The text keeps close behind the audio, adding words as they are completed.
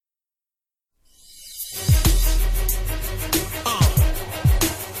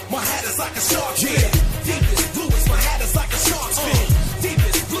a shark fin. Deepest blue is my hat is like a shark's fin.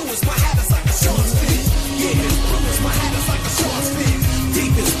 Deepest blue is my hat is like a shark's fin. Yeah, blue is my hat is like a shark's fin.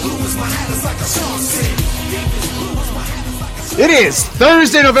 Deepest blue is my hat is like a shark's fin. Deepest blue is my hat is like a shark's fin. It is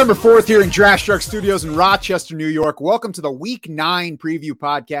Thursday, November 4th here in Draft Shark Studios in Rochester, New York. Welcome to the Week 9 Preview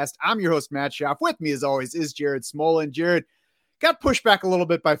Podcast. I'm your host, Matt Schaff. With me, as always, is Jared Smolin. Jared, got pushed back a little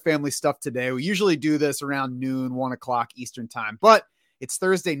bit by family stuff today. We usually do this around noon, 1 o'clock Eastern time, but it's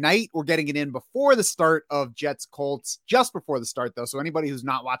Thursday night. We're getting it in before the start of Jets Colts, just before the start though. So anybody who's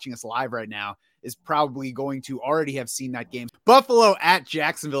not watching us live right now is probably going to already have seen that game. Buffalo at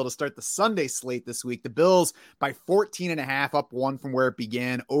Jacksonville to start the Sunday slate this week. The Bills by 14.5, up 1 from where it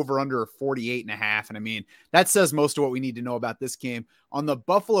began, over under 48.5. And I mean, that says most of what we need to know about this game. On the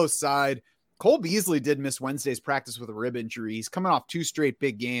Buffalo side, Cole Beasley did miss Wednesday's practice with a rib injury. He's coming off 2 straight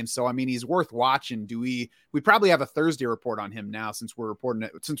big games. So, I mean, he's worth watching. We probably have a Thursday report on him now since we're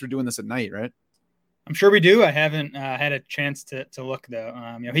doing this at night, right? I'm sure we do. I haven't had a chance to look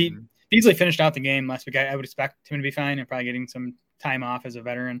though. Beasley finished out the game last week. I would expect him to be fine and probably getting some time off as a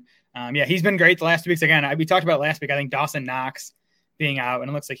veteran. He's been great the last 2 weeks. Again, we talked about last week, I think Dawson Knox being out, and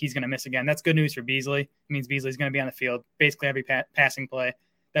it looks like he's going to miss again. That's good news for Beasley. It means Beasley's going to be on the field basically every passing play.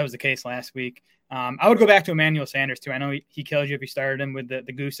 That was the case last week. I would go back to Emmanuel Sanders too. I know he killed you if you started him with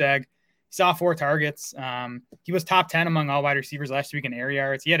the goose egg. He saw 4 targets. He was top 10 among all wide receivers last week in air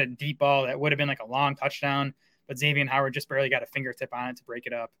yards. He had a deep ball that would have been like a long touchdown, but Xavier Howard just barely got a fingertip on it to break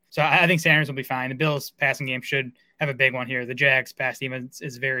it up. So I think Sanders will be fine. The Bills passing game should have a big one here. The Jags pass defense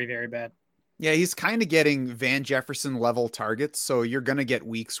is very, very bad. Yeah, he's kind of getting Van Jefferson level targets. So you're going to get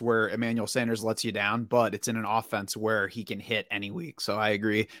weeks where Emmanuel Sanders lets you down, but it's in an offense where he can hit any week. So I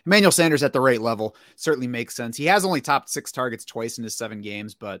agree. Emmanuel Sanders at the right level certainly makes sense. He has only topped 6 targets twice in his 7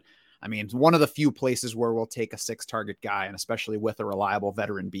 games, but I mean, it's one of the few places where we'll take a 6 target guy, and especially with a reliable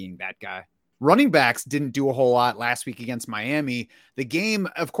veteran being that guy. Running backs didn't do a whole lot last week against Miami. The game,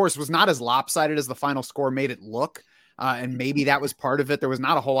 of course, was not as lopsided as the final score made it look. And maybe that was part of it. There was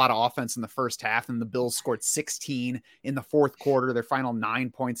not a whole lot of offense in the first half, and the Bills scored 16 in the fourth quarter, their final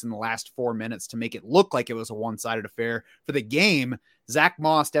 9 points in the last 4 minutes to make it look like it was a one-sided affair. For the game, Zach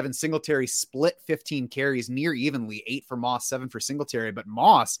Moss, Devin Singletary split 15 carries near evenly, 8 for Moss, 7 for Singletary, but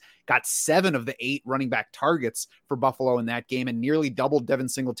Moss got 7 of the 8 running back targets for Buffalo in that game and nearly doubled Devin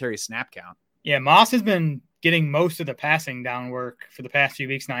Singletary's snap count. Yeah, Moss has been getting most of the passing down work for the past few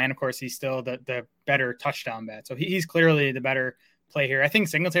weeks now. And of course, he's still the better touchdown bet. So he's clearly the better play here. I think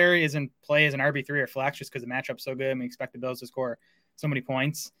Singletary is in play as an RB3 or flex just because the matchup's so good and we expect the Bills to score so many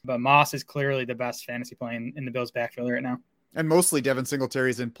points. But Moss is clearly the best fantasy play in the Bills backfield right now. And mostly Devin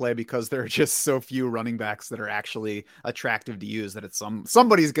Singletary is in play because there are just so few running backs that are actually attractive to use that it's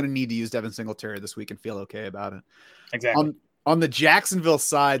somebody's going to need to use Devin Singletary this week and feel okay about it. Exactly. On the Jacksonville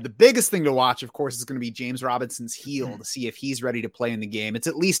side, the biggest thing to watch, of course, is going to be James Robinson's heel to see if he's ready to play in the game. It's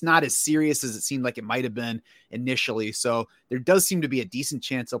at least not as serious as it seemed like it might have been initially. So there does seem to be a decent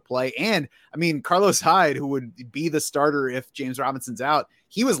chance he'll play. And I mean, Carlos Hyde, who would be the starter if James Robinson's out,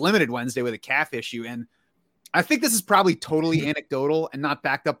 he was limited Wednesday with a calf issue. And I think this is probably totally anecdotal and not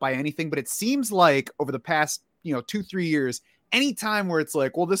backed up by anything, but it seems like over the past, 2-3 years, anytime where it's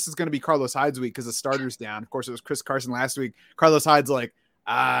like, well, this is going to be Carlos Hyde's week because the starter's down. Of course, it was Chris Carson last week. Carlos Hyde's like,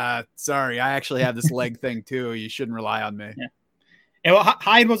 sorry, I actually have this leg thing too. You shouldn't rely on me. Yeah, well,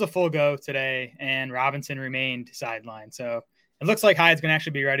 Hyde was a full go today, and Robinson remained sidelined. So it looks like Hyde's going to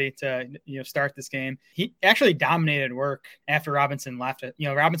actually be ready to start this game. He actually dominated work after Robinson left.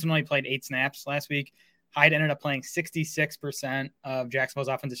 Robinson only played 8 snaps last week. Hyde ended up playing 66% of Jacksonville's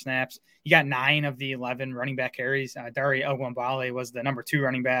offensive snaps. He got 9 of the 11 running back carries. Dare Ogunbowale was the number 2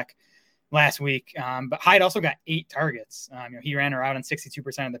 running back last week. But Hyde also got 8 targets. He ran around on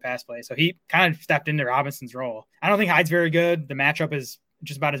 62% of the pass play. So he kind of stepped into Robinson's role. I don't think Hyde's very good. The matchup is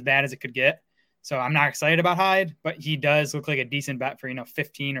just about as bad as it could get. So I'm not excited about Hyde, but he does look like a decent bet for,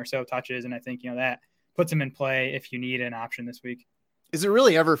 15 or so touches. And I think, that puts him in play if you need an option this week. Is it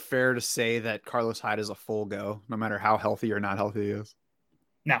really ever fair to say that Carlos Hyde is a full go, no matter how healthy or not healthy he is?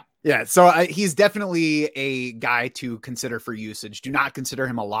 No. Yeah, so he's definitely a guy to consider for usage. Do not consider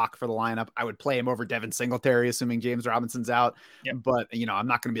him a lock for the lineup. I would play him over Devin Singletary, assuming James Robinson's out. Yep. But, I'm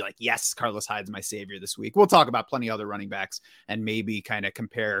not going to be like, yes, Carlos Hyde's my savior this week. We'll talk about plenty of other running backs and maybe kind of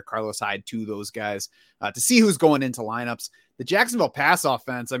compare Carlos Hyde to those guys to see who's going into lineups. The Jacksonville pass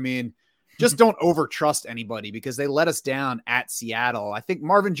offense, just don't overtrust anybody because they let us down at Seattle. I think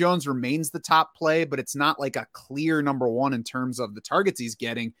Marvin Jones remains the top play, but it's not like a clear number 1 in terms of the targets he's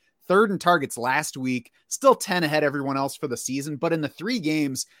getting. 3rd in targets last week, still 10 ahead everyone else for the season. But in the 3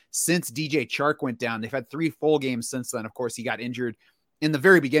 games since DJ Chark went down, they've had 3 full games since then. Of course, he got injured in the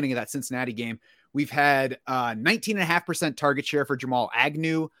very beginning of that Cincinnati game, we've had 19.5% target share for Jamal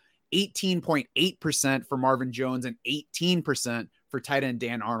Agnew, 18.8% for Marvin Jones, and 18% for tight end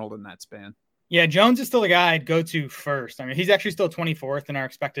Dan Arnold in that span. Yeah, Jones is still the guy I'd go to first. I mean, he's actually still 24th in our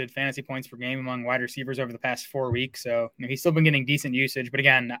expected fantasy points per game among wide receivers over the past 4 weeks. So he's still been getting decent usage. But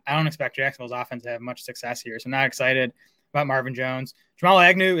again, I don't expect Jacksonville's offense to have much success here. So I'm not excited about Marvin Jones. Jamal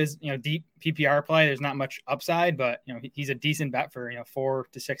Agnew is, deep PPR play. There's not much upside, but he's a decent bet for 4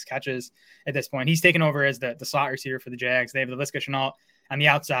 to 6 catches at this point. He's taken over as the slot receiver for the Jags. They have Laviska Shenault on the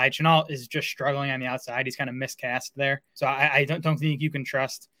outside. Shenault is just struggling on the outside. He's kind of miscast there. So I don't think you can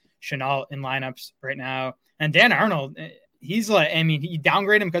trust Shenault in lineups right now. And Dan Arnold, he's you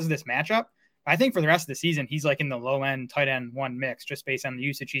downgrade him because of this matchup. I think for the rest of the season, he's in the low end tight end 1 mix just based on the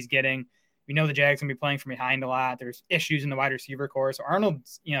usage he's getting. We know the Jags going to be playing from behind a lot. There's issues in the wide receiver core. So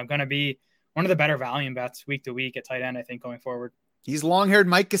Arnold's, going to be one of the better volume bets week to week at tight end, I think, going forward. He's long-haired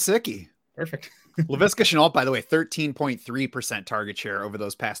Mike Gesicki. Perfect. Laviska Shenault, by the way, 13.3% target share over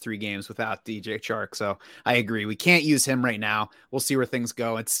those past 3 games without DJ Chark. So I agree. We can't use him right now. We'll see where things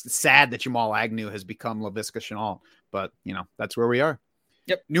go. It's sad that Jamal Agnew has become Laviska Shenault, but that's where we are.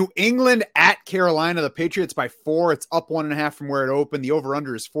 Yep. New England at Carolina, the Patriots by 4. It's up 1.5 from where it opened. The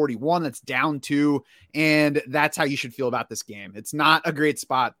over-under is 41. That's down 2. And that's how you should feel about this game. It's not a great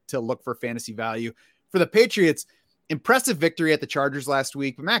spot to look for fantasy value. For the Patriots, impressive victory at the Chargers last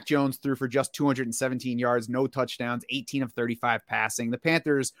week, but Mac Jones threw for just 217 yards, no touchdowns, 18 of 35 passing. The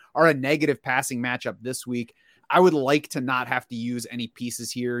Panthers are a negative passing matchup this week. I would like to not have to use any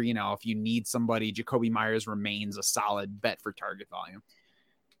pieces here. If you need somebody, Jacoby Myers remains a solid bet for target volume.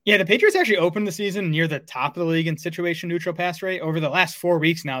 Yeah, the Patriots actually opened the season near the top of the league in situation neutral pass rate. Over the last 4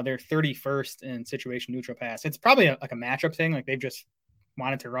 weeks now, they're 31st in situation neutral pass. It's probably a matchup thing. They've just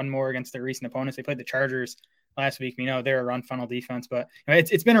wanted to run more against their recent opponents. They played the Chargers last week. They're a run funnel defense, but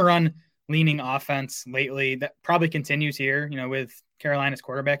it's been a run leaning offense lately that probably continues here, with Carolina's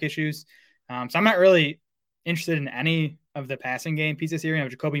quarterback issues. So I'm not really interested in any of the passing game pieces here.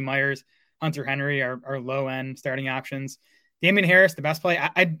 Jacoby Myers, Hunter Henry are low end starting options. Damian Harris, the best play.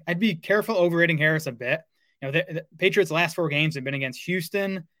 I'd be careful overrating Harris a bit. The Patriots' last 4 games have been against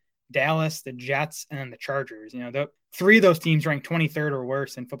Houston, Dallas, the Jets, and the Chargers. The 3 of those teams ranked 23rd or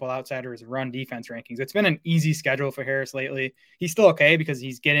worse in Football Outsiders run defense rankings. It's been an easy schedule for Harris lately. He's still okay because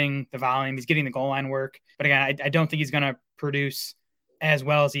he's getting the volume, he's getting the goal line work. But again, I don't think he's going to produce as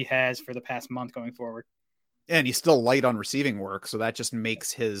well as he has for the past month going forward. And he's still light on receiving work, so that just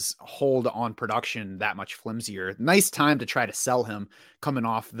makes his hold on production that much flimsier. Nice time to try to sell him coming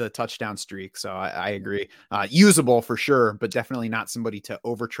off the touchdown streak. So I agree. Usable for sure, but definitely not somebody to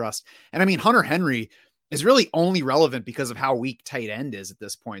overtrust. And Hunter Henry is really only relevant because of how weak tight end is at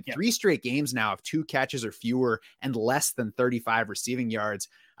this point. Yep. 3 straight games now of 2 catches or fewer and less than 35 receiving yards.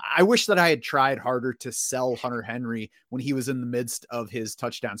 I wish that I had tried harder to sell Hunter Henry when he was in the midst of his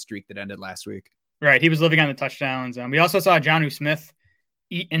touchdown streak that ended last week. Right. He was living on the touchdowns. We also saw Jonnu Smith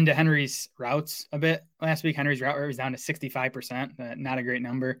eat into Henry's routes a bit last week. Henry's route rate was down to 65%. Not a great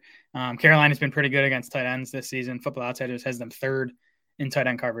number. Carolina's been pretty good against tight ends this season. Football Outsiders has them 3rd in tight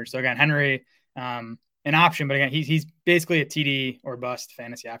end coverage. So again, Henry, an option, but again, he's basically a TD or bust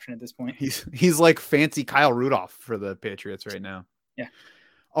fantasy option at this point. He's like fancy Kyle Rudolph for the Patriots right now. Yeah.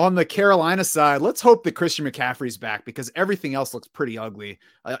 On the Carolina side, let's hope that Christian McCaffrey's back because everything else looks pretty ugly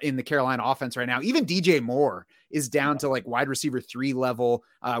in the Carolina offense right now. Even DJ Moore is down to wide receiver 3 level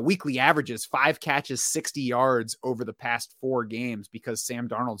weekly averages, 5 catches, 60 yards over the past 4 games because Sam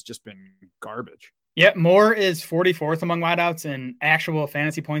Darnold's just been garbage. Yeah, Moore is 44th among wideouts in actual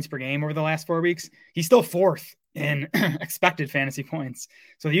fantasy points per game over the last 4 weeks. He's still 4th in expected fantasy points.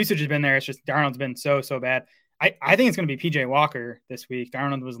 So the usage has been there. It's just Darnold's been so bad. I think it's going to be PJ Walker this week.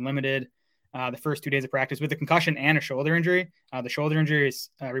 Darnold was limited the first 2 days of practice with a concussion and a shoulder injury. The shoulder injury is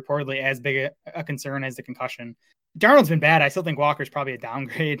reportedly as big a concern as the concussion. Darnold's been bad. I still think Walker's probably a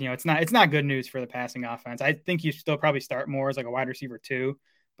downgrade. It's not good news for the passing offense. I think you still probably start more as a wide receiver 2,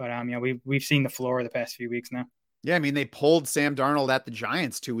 but we've seen the floor the past few weeks now. Yeah, they pulled Sam Darnold at the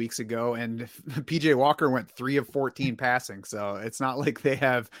Giants 2 weeks ago, and PJ Walker went 3 of 14 passing. So it's not like they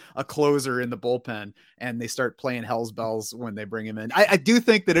have a closer in the bullpen and they start playing hell's bells when they bring him in. I do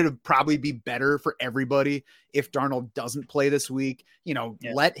think that it would probably be better for everybody if Darnold doesn't play this week.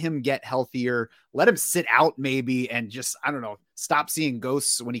 Let him get healthier, let him sit out maybe, and just, stop seeing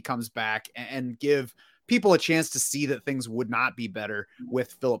ghosts when he comes back and give people a chance to see that things would not be better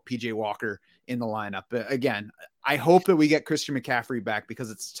with Philip PJ Walker in the lineup. But again, I hope that we get Christian McCaffrey back because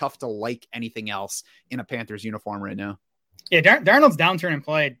it's tough to like anything else in a Panthers uniform right now. Yeah, Darnold's downturn in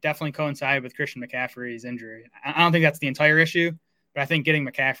play definitely coincided with Christian McCaffrey's injury. I don't think that's the entire issue, But I think getting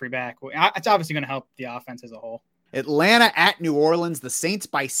McCaffrey back, it's obviously going to help the offense as a whole. Atlanta at New Orleans, the Saints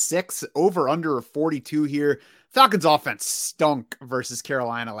by 6, over under of 42 here. Falcons offense stunk versus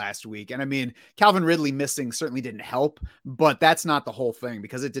Carolina last week. And I mean, Calvin Ridley missing certainly didn't help, but that's not the whole thing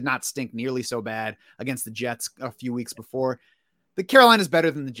because it did not stink nearly so bad against the Jets a few weeks before. The Carolina's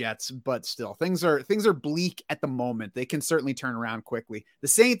better than the Jets, but still things are bleak at the moment. They can certainly turn around quickly. The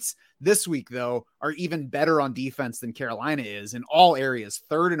Saints this week, though, are even better on defense than Carolina is in all areas.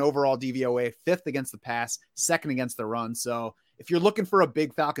 3rd in overall DVOA, 5th against the pass, 2nd against the run. So if you're looking for a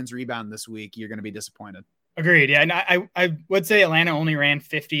big Falcons rebound this week, you're going to be disappointed. Agreed. Yeah. And I would say Atlanta only ran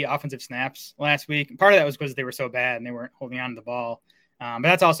 50 offensive snaps last week. Part of that was because they were so bad and they weren't holding on to the ball. But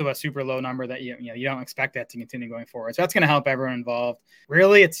that's also a super low number that you don't expect that to continue going forward. So that's going to help everyone involved.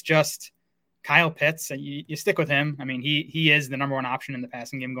 Really, it's just Kyle Pitts, and you stick with him. I mean, he is the number one option in the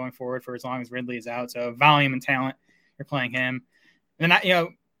passing game going forward for as long as Ridley is out. So volume and talent, you're playing him. And then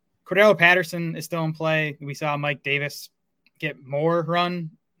Cordero Patterson is still in play. We saw Mike Davis get more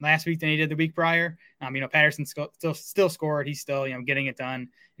run last week than he did the week prior. Patterson still scored. He's still getting it done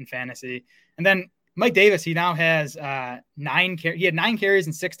in fantasy. And then Mike Davis, he now has 9 carries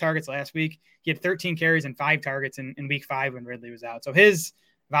and 6 targets last week. He had 13 carries and 5 targets in week 5 when Ridley was out. So his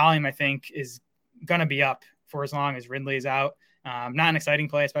volume, I think, is going to be up for as long as Ridley is out. Not an exciting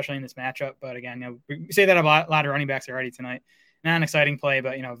play, especially in this matchup. But again, we say that about a lot of running backs already tonight. Not an exciting play,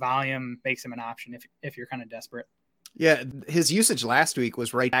 but volume makes him an option if you're kind of desperate. Yeah, his usage last week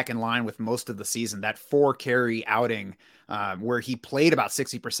was right back in line with most of the season. That 4 carry outing where he played about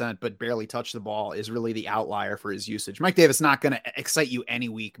 60% but barely touched the ball is really the outlier for his usage. Mike Davis not going to excite you any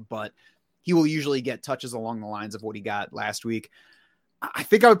week, but he will usually get touches along the lines of what he got last week. I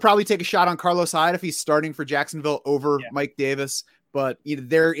think I would probably take a shot on Carlos Hyde if he's starting for Jacksonville over Mike Davis, but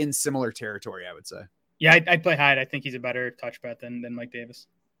they're in similar territory, I would say. Yeah, I'd play Hyde. I think he's a better touch bet than Mike Davis.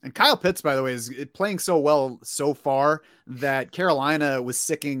 And Kyle Pitts, by the way, is playing so well so far that Carolina was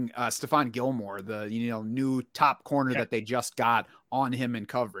sicking Stephon Gilmore, the new top corner that they just got on him in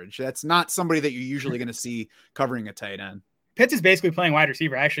coverage. That's not somebody that you're usually going to see covering a tight end. Pitts is basically playing wide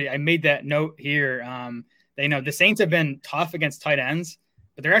receiver. Actually, I made that note here. The Saints have been tough against tight ends,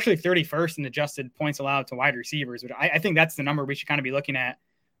 but they're actually 31st in adjusted points allowed to wide receivers, which I think that's the number we should kind of be looking at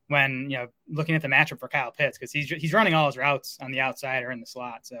when looking at the matchup for Kyle Pitts, because he's running all his routes on the outside or in the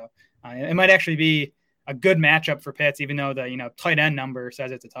slot. So it might actually be a good matchup for Pitts, even though the tight end number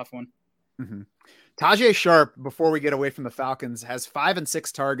says it's a tough one. Mm-hmm. Tajay Sharp, before we get away from the Falcons, has 5 and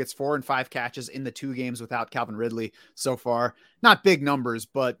 6 targets, 4 and 5 catches in the 2 games without Calvin Ridley so far. Not big numbers,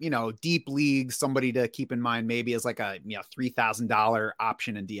 but deep league, somebody to keep in mind maybe as like a $3,000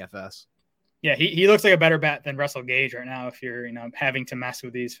 option in DFS. Yeah, he looks like a better bet than Russell Gage right now if you're having to mess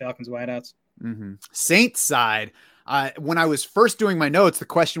with these Falcons wideouts. Mm-hmm. Saints side, when I was first doing my notes, the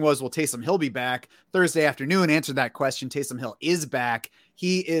question was, will Taysom Hill be back? Thursday afternoon, answered that question. Taysom Hill is back.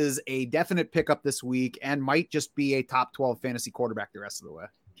 He is a definite pickup this week and might just be a top 12 fantasy quarterback the rest of the way.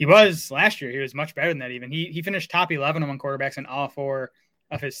 He was last year. He was much better than that even. He finished top 11 among quarterbacks in all 4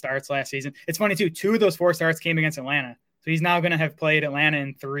 of his starts last season. It's funny, too. 2 of those 4 starts came against Atlanta. So he's now going to have played Atlanta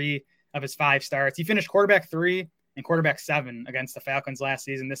in 3 of his 5 starts. He finished quarterback 3 and quarterback 7 against the Falcons last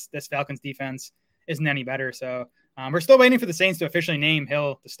season. This Falcons defense isn't any better. So we're still waiting for the Saints to officially name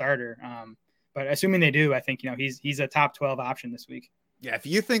Hill the starter. But assuming they do, I think, he's a top 12 option this week. Yeah, if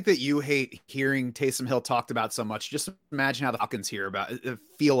you think that you hate hearing Taysom Hill talked about so much, just imagine how the Falcons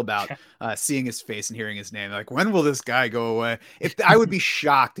feel about seeing his face and hearing his name. Like, when will this guy go away? I would be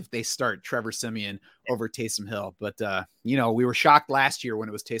shocked if they start Trevor Siemian over Taysom Hill. But, we were shocked last year when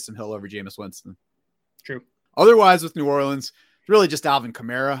it was Taysom Hill over Jameis Winston. True. Otherwise, with New Orleans, it's really just Alvin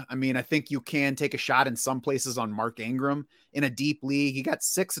Kamara. I mean, I think you can take a shot in some places on Mark Ingram in a deep league. He got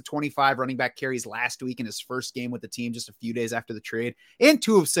 6 of 25 running back carries last week in his first game with the team just a few days after the trade, and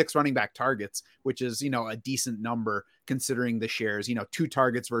 2 of 6 running back targets, which is, a decent number considering the shares, 2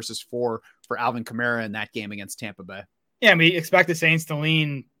 targets versus 4 for Alvin Kamara in that game against Tampa Bay. Yeah, we expect the Saints to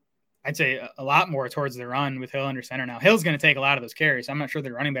lean, I'd say, a lot more towards the run with Hill under center now. Hill's going to take a lot of those carries. I'm not sure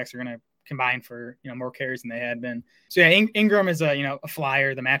the running backs are going to combine for more carries than they had been. So yeah, Ingram is a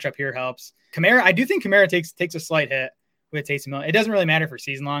flyer. The matchup here helps. Kamara, I do think Kamara takes a slight hit with Taysom Hill. It doesn't really matter for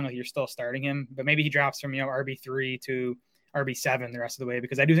season long, like you're still starting him, but maybe he drops from RB3 to RB7 the rest of the way,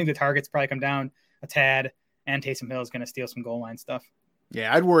 because I do think the targets probably come down a tad, and Taysom Hill is going to steal some goal line stuff.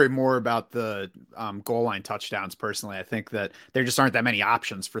 Yeah, I'd worry more about the goal line touchdowns personally. I think that there just aren't that many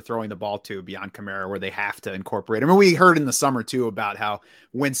options for throwing the ball to beyond Kamara where they have to incorporate. I mean, we heard in the summer too about how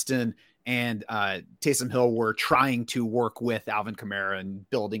Winston and Taysom Hill were trying to work with Alvin Kamara and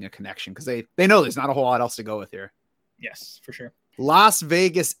building a connection because they know there's not a whole lot else to go with here. Yes, for sure. Las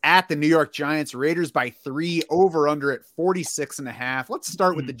Vegas at the New York Giants. Raiders by 3, over under at 46.5. Let's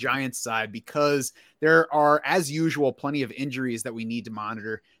start with the Giants side because there are, as usual, plenty of injuries that we need to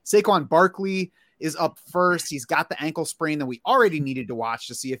monitor. Saquon Barkley is up first. He's got the ankle sprain that we already needed to watch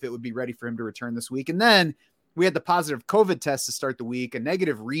to see if it would be ready for him to return this week. And then we had the positive COVID test to start the week, a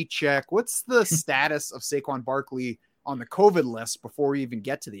negative recheck. What's the status of Saquon Barkley on the COVID list before we even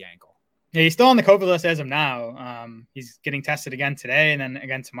get to the ankle? Yeah, he's still on the COVID list as of now. He's getting tested again today and then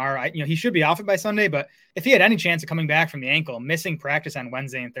again tomorrow. He should be off it by Sunday, but if he had any chance of coming back from the ankle, missing practice on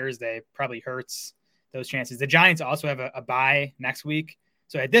Wednesday and Thursday probably hurts those chances. The Giants also have a bye next week.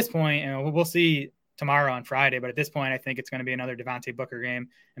 So at this point, we'll see tomorrow on Friday, but at this point, I think it's going to be another Devontae Booker game,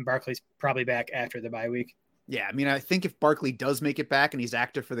 and Barkley's probably back after the bye week. Yeah, I mean, I think if Barkley does make it back and he's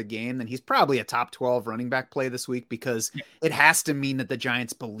active for the game, then he's probably a top 12 running back play this week because it has to mean that the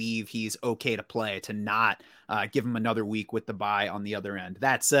Giants believe he's okay to play, to not give him another week with the bye on the other end.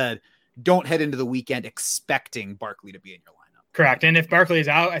 That said, don't head into the weekend expecting Barkley to be in your lineup. Correct. And if Barkley is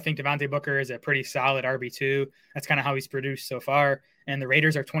out, I think Devontae Booker is a pretty solid RB2. That's kind of how he's produced so far. And the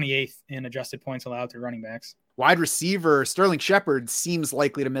Raiders are 28th in adjusted points allowed to running backs. Wide receiver Sterling Shepard seems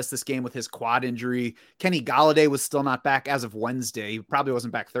likely to miss this game with his quad injury. Kenny Golladay was still not back as of Wednesday. He probably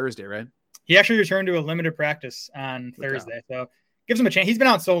wasn't back Thursday, right? He actually returned to a limited practice on Thursday. So gives him a chance. He's been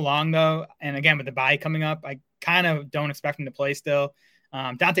out so long, though. And again, with the bye coming up, I kind of don't expect him to play still.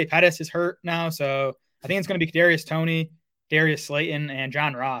 Dante Pettis is hurt now. So I think it's going to be Kadarius Toney, Darius Slayton, and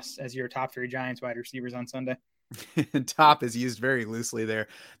John Ross as your top 3 Giants wide receivers on Sunday. Top is used very loosely there.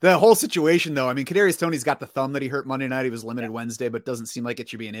 The whole situation, though, I mean, Kadarius Toney's got the thumb that he hurt Monday night. He was limited Wednesday, but doesn't seem like it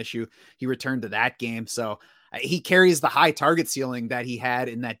should be an issue. He returned to that game. So he carries the high target ceiling that he had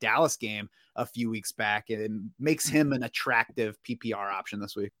in that Dallas game a few weeks back, and it makes him an attractive PPR option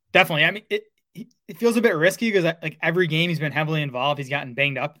this week. Definitely. I mean, it feels a bit risky because like every game he's been heavily involved, he's gotten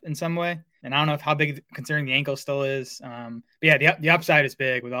banged up in some way. And I don't know how big considering the ankle still is. But yeah, the upside is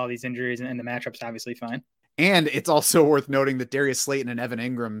big with all these injuries, and the matchup's obviously fine. And it's also worth noting that Darius Slayton and Evan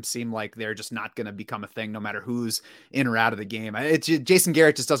Ingram seem like they're just not going to become a thing no matter who's in or out of the game. Jason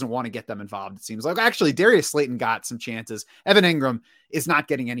Garrett just doesn't want to get them involved, it seems like. Actually, Darius Slayton got some chances. Evan Ingram is not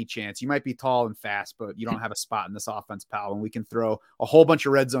getting any chance. You might be tall and fast, but you don't have a spot in this offense, pal, and we can throw a whole bunch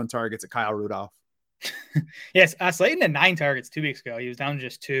of red zone targets at Kyle Rudolph. Yes, Slayton had 9 targets 2 weeks ago. He was down to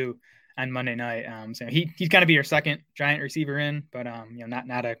just 2 on Monday night. So he's going to be your second Giant receiver in, but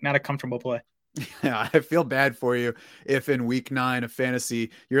not a comfortable play. Yeah, I feel bad for you if in week 9 of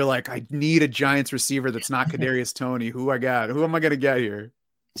fantasy, you're like, I need a Giants receiver that's not Kadarius Toney. Who am I going to get here?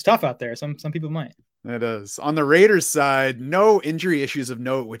 It's tough out there. Some people might. It is. On the Raiders side, no injury issues of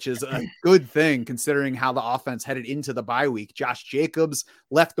note, which is a good thing considering how the offense headed into the bye week. Josh Jacobs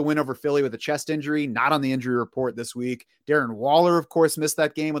left the win over Philly with a chest injury, not on the injury report this week. Darren Waller, of course, missed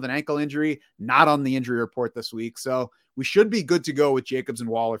that game with an ankle injury, not on the injury report this week. So we should be good to go with Jacobs and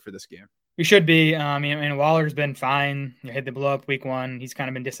Waller for this game. We should be. And Waller's been fine. Hit the blow up week 1. He's kind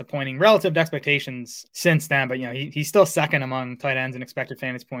of been disappointing relative to expectations since then. But, he's still second among tight ends in expected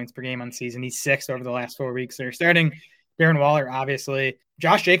fantasy points per game on the season. He's 6th over the last 4 weeks. So you're starting Darren Waller, obviously.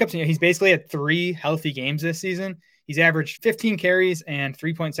 Josh Jacobs, he's basically had 3 healthy games this season. He's averaged 15 carries and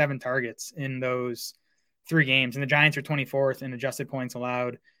 3.7 targets in those 3 games. And the Giants are 24th in adjusted points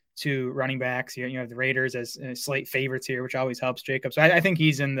allowed to running backs. You have the Raiders as slight favorites here, which always helps Jacobs. So I think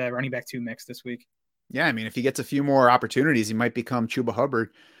he's in the running back 2 mix this week. Yeah, I mean, if he gets a few more opportunities, he might become Chuba Hubbard.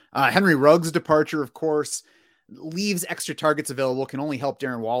 Henry Ruggs' departure, of course, leaves extra targets available, can only help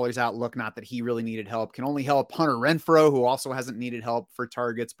Darren Waller's outlook. Not that he really needed help. Can only help Hunter Renfrow, who also hasn't needed help for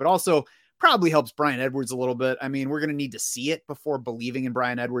targets, but also probably helps Bryan Edwards a little bit. I mean, we're going to need to see it before believing in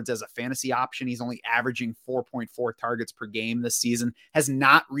Bryan Edwards as a fantasy option. He's only averaging 4.4 targets per game this season, has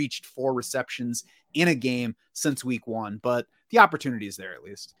not reached 4 receptions in a game since week 1, but the opportunity is there at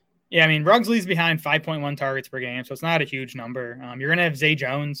least. Yeah, I mean, Ruggs leaves behind 5.1 targets per game, so it's not a huge number. You're going to have Zay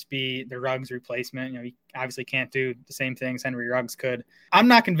Jones be the Ruggs replacement. He obviously can't do the same things Henry Ruggs could. I'm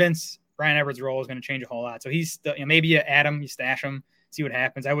not convinced Bryan Edwards' role is going to change a whole lot. So he's still, maybe you add him, you stash him, see what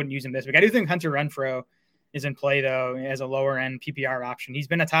happens. I wouldn't use him this week. I do think Hunter Renfrow is in play, though, as a lower-end PPR option. He's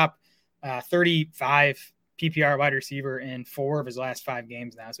been a top 35 PPR wide receiver in 4 of his last 5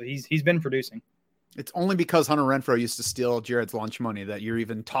 games now, so he's been producing. It's only because Hunter Renfrow used to steal Jared's lunch money that you're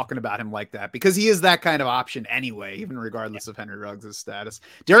even talking about him like that, because he is that kind of option anyway, even regardless of Henry Ruggs' status.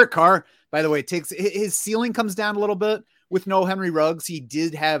 Derek Carr, by the way, his ceiling comes down a little bit with no Henry Ruggs. He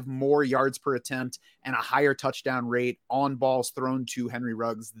did have more yards per attempt and a higher touchdown rate on balls thrown to Henry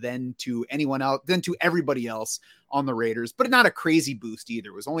Ruggs than to anyone else, than to everybody else on the Raiders, but not a crazy boost either.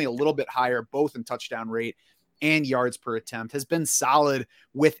 It was only a little bit higher, both in touchdown rate and yards per attempt, has been solid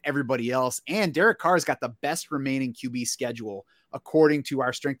with everybody else. And Derek Carr's got the best remaining QB schedule according to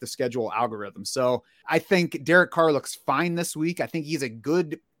our strength of schedule algorithm. So I think Derek Carr looks fine this week. I think he's a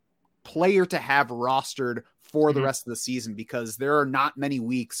good player to have rostered for the rest of the season, because there are not many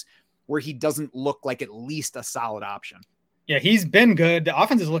weeks where he doesn't look like at least a solid option. Yeah, he's been good. The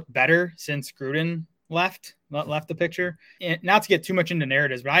offense has looked better since Gruden left the picture. And not to get too much into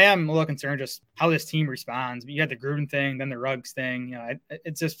narratives, but I am a little concerned just how this team responds. You had the Gruden thing, then the Ruggs thing. You know,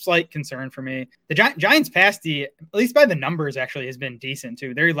 it's a slight concern for me. The Giants pass D, at least by the numbers, actually has been decent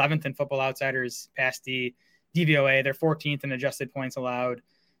too. They're 11th in Football Outsiders pass D, DVOA. They're 14th in adjusted points allowed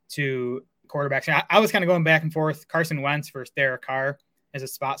to quarterbacks. I was kind of going back and forth, Carson Wentz versus Derek Carr as a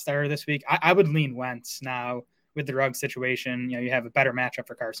spot starter this week. I would lean Wentz now with the Ruggs situation. You know, you have a better matchup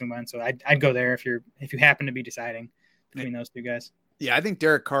for Carson Wentz, so I'd go there if you happen to be deciding between those two guys. Yeah, I think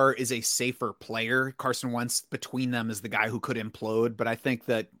Derek Carr is a safer player. Carson Wentz between them is the guy who could implode, but I think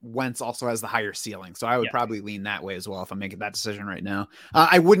that Wentz also has the higher ceiling. So I would probably lean that way as well if I'm making that decision right now.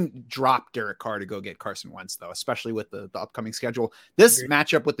 I wouldn't drop Derek Carr to go get Carson Wentz, though, especially with the upcoming schedule. This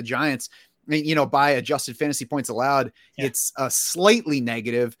matchup with the Giants, you know, by adjusted fantasy points allowed, it's a slightly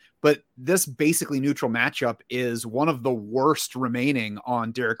negative, but this basically neutral matchup is one of the worst remaining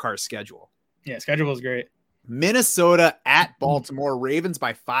on Derek Carr's schedule. Yeah, schedule is great. Minnesota at Baltimore, Ravens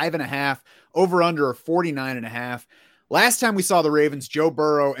by 5.5, over under 49.5. Last time we saw the Ravens, Joe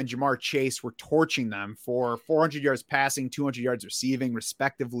Burrow and Jamar Chase were torching them for 400 yards passing, 200 yards receiving,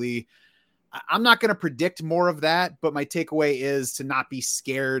 respectively. I'm not going to predict more of that, but my takeaway is to not be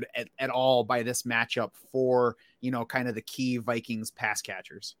scared at all by this matchup for, you know, kind of the key Vikings pass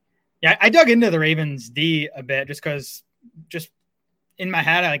catchers. Yeah, I dug into the Ravens D a bit just in my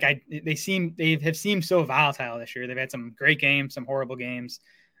head, they have seemed so volatile this year. They've had some great games, some horrible games.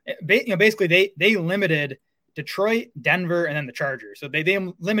 Basically they limited Detroit, Denver, and then the Chargers. So they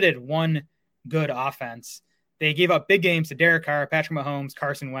limited one good offense. They gave up big games to Derek Carr, Patrick Mahomes,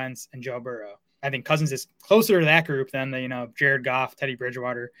 Carson Wentz, and Joe Burrow. I think Cousins is closer to that group than the, Jared Goff, Teddy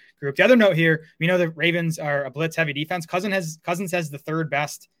Bridgewater group. The other note here, we know the Ravens are a blitz-heavy defense. Cousins has the third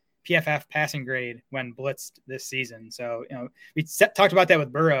best PFF passing grade when blitzed this season. So, we talked about that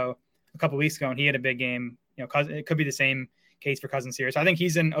with Burrow a couple weeks ago, and he had a big game. It could be the same case for Cousins here. So I think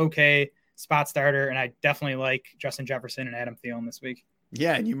he's an okay spot starter, and I definitely like Justin Jefferson and Adam Thielen this week.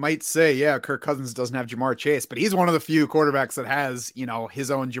 Yeah, and you might say, Kirk Cousins doesn't have Jamar Chase, but he's one of the few quarterbacks that has,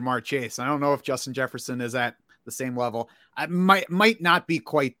 his own Jamar Chase. I don't know if Justin Jefferson is at the same level. I might not be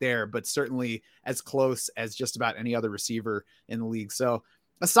quite there, but certainly as close as just about any other receiver in the league. So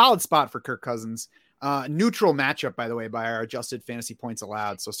a solid spot for Kirk Cousins. Neutral matchup, by the way, by our adjusted fantasy points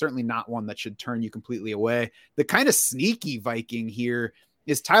allowed. So certainly not one that should turn you completely away. The kind of sneaky Viking here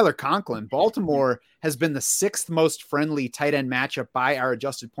is Tyler Conklin. Baltimore has been the sixth most friendly tight end matchup by our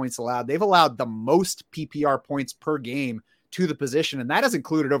adjusted points allowed. They've allowed the most PPR points per game to the position, and that has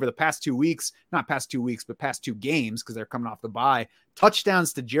included over the past 2 weeks, not past 2 weeks, but past two games, because they're coming off the bye,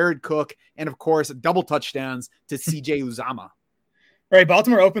 touchdowns to Jared Cook, and of course, double touchdowns to CJ Uzama. Right.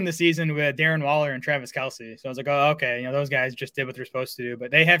 Baltimore opened the season with Darren Waller and Travis Kelce. So I was like, oh, okay. Those guys just did what they're supposed to do,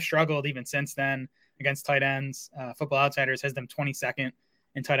 but they have struggled even since then against tight ends. Football Outsiders has them 22nd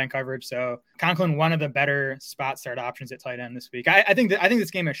in tight end coverage. So Conklin, one of the better spot start options at tight end this week. I think this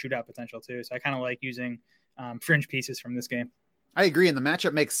game has shootout potential too. So I kind of like using fringe pieces from this game. I agree. And the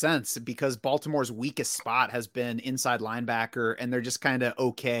matchup makes sense because Baltimore's weakest spot has been inside linebacker, and they're just kind of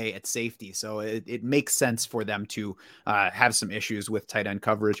okay at safety. So it makes sense for them to have some issues with tight end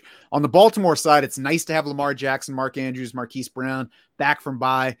coverage. On the Baltimore side, it's nice to have Lamar Jackson, Mark Andrews, Marquise Brown back from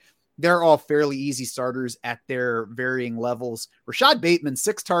bye. They're all fairly easy starters at their varying levels. Rashad Bateman,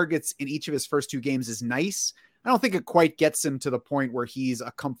 6 targets in each of his first 2 games is nice. I don't think it quite gets him to the point where he's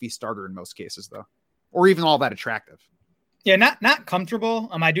a comfy starter in most cases, though, or even all that attractive. Yeah, not comfortable.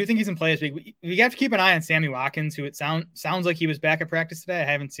 I do think he's in play this week. We have to keep an eye on Sammy Watkins, who sounds like he was back at practice today. I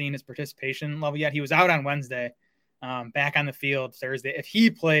haven't seen his participation level yet. He was out on Wednesday, back on the field Thursday. If he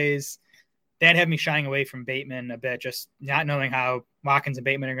plays, that'd have me shying away from Bateman a bit, just not knowing how Watkins and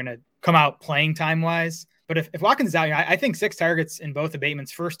Bateman are going to come out playing time-wise. But if Watkins is out, I think 6 targets in both of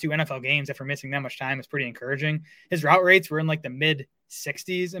Bateman's first 2 NFL games after missing that much time is pretty encouraging. His route rates were in like the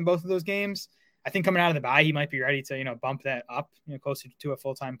mid-60s in both of those games. I think coming out of the bye, he might be ready to, bump that up, closer to a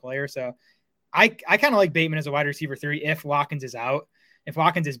full-time player. So I kind of like Bateman as a wide receiver 3 if Watkins is out. If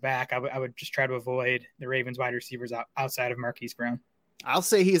Watkins is back, I would just try to avoid the Ravens wide receivers outside of Marquise Brown. I'll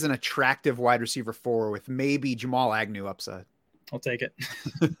say he's an attractive wide receiver 4 with maybe Jamal Agnew upside. I'll take it.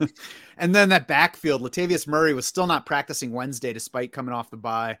 And then that backfield, Latavius Murray was still not practicing Wednesday despite coming off the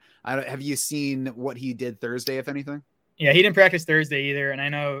bye. Have you seen what he did Thursday, if anything? Yeah, he didn't practice Thursday either. And I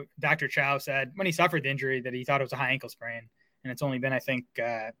know Dr. Chow said when he suffered the injury that he thought it was a high ankle sprain. And it's only been, I think,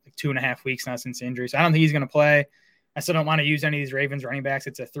 2.5 weeks now since the injury. So I don't think he's going to play. I still don't want to use any of these Ravens running backs.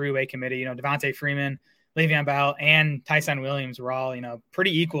 It's a three-way committee. You know, Devontae Freeman, Le'Veon Bell, and Tyson Williams were all, you know,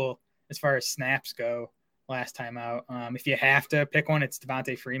 pretty equal as far as snaps go last time out. If you have to pick one, it's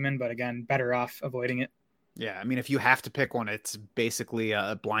Devontae Freeman. But again, better off avoiding it. Yeah, I mean, if you have to pick one, it's basically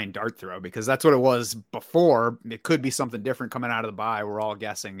a blind dart throw because that's what it was before. It could be something different coming out of the bye. We're all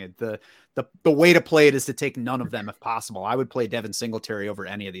guessing it. The way to play it is to take none of them if possible. I would play Devin Singletary over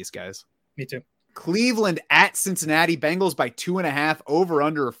any of these guys. Me too. Cleveland at Cincinnati, Bengals by 2.5, over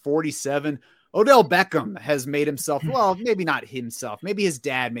under 47. Odell Beckham has made himself, well, maybe not himself. Maybe his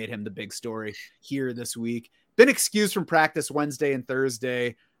dad made him the big story here this week. Been excused from practice Wednesday and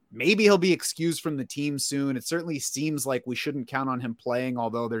Thursday. Maybe he'll be excused from the team soon. It certainly seems like we shouldn't count on him playing,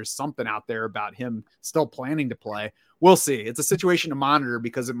 although there's something out there about him still planning to play. We'll see. It's a situation to monitor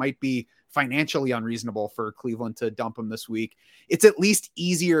because it might be financially unreasonable for Cleveland to dump him this week. It's at least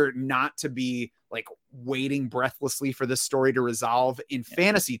easier not to be like waiting breathlessly for this story to resolve in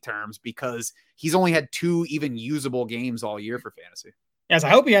fantasy terms because he's only had 2 even usable games all year for fantasy. Yes, I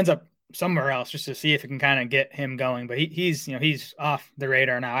hope he ends up somewhere else just to see if it can kind of get him going. But he's off the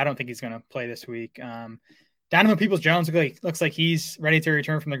radar now. I don't think he's going to play this week. Donovan Peoples-Jones looks like he's ready to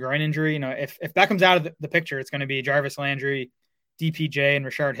return from the groin injury. You know, if Beckham's out of the picture, it's going to be Jarvis Landry, DPJ, and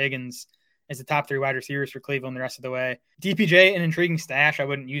Rashard Higgins as the top 3 wide receivers for Cleveland the rest of the way. DPJ, an intriguing stash. I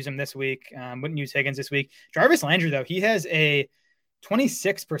wouldn't use him this week. Wouldn't use Higgins this week. Jarvis Landry, though, he has a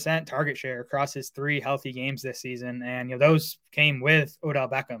 26% target share across his 3 healthy games this season. And, you know, those came with Odell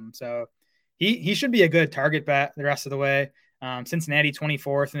Beckham. So he should be a good target bet the rest of the way. Cincinnati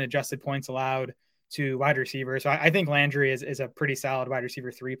 24th in adjusted points allowed to wide receivers. So I think Landry is a pretty solid wide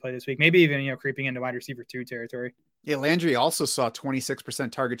receiver 3 play this week, maybe even, you know, creeping into wide receiver 2 territory. Yeah, Landry also saw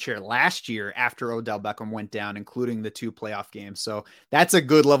 26% target share last year after Odell Beckham went down, including the 2 playoff games. So that's a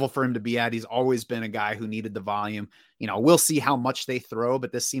good level for him to be at. He's always been a guy who needed the volume. You know, we'll see how much they throw,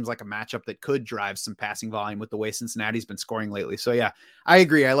 but this seems like a matchup that could drive some passing volume with the way Cincinnati's been scoring lately. So yeah, I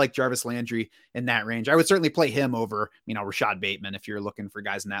agree. I like Jarvis Landry in that range. I would certainly play him over, you know, Rashad Bateman if you're looking for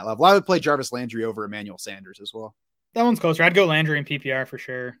guys in that level. I would play Jarvis Landry over Emmanuel Sanders as well. That one's closer. I'd go Landry in PPR for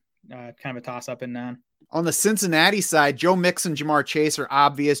sure. Kind of a toss up in non. On the Cincinnati side, Joe Mixon, Jamar Chase are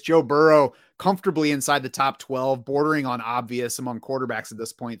obvious. Joe Burrow comfortably inside the top 12, bordering on obvious among quarterbacks at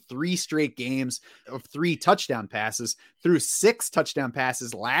this point. 3 straight games of 3 touchdown passes, threw 6 touchdown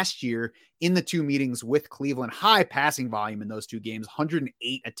passes last year in the 2 meetings with Cleveland. High passing volume in those 2 games,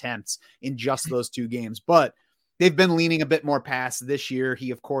 108 attempts in just those 2 games. But they've been leaning a bit more pass this year.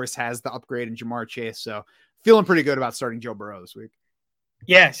 He, of course, has the upgrade in Jamar Chase. So feeling pretty good about starting Joe Burrow this week.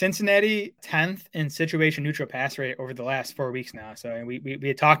 Yeah, Cincinnati 10th in situation neutral pass rate over the last 4 weeks now. So we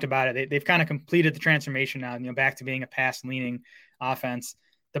had talked about it. They've kind of completed the transformation now, you know, back to being a pass leaning offense.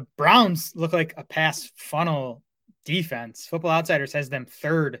 The Browns look like a pass funnel defense. Football Outsiders has them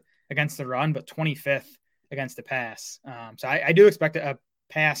 3rd against the run, but 25th against the pass. So I do expect a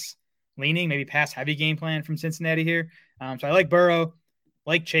pass leaning, maybe pass heavy game plan from Cincinnati here. So I like Burrow,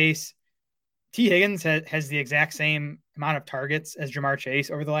 like Chase. T. Higgins has the exact same amount of targets as Jamar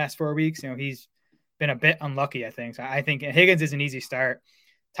Chase over the last 4 weeks. You know, he's been a bit unlucky, I think. So I think Higgins is an easy start.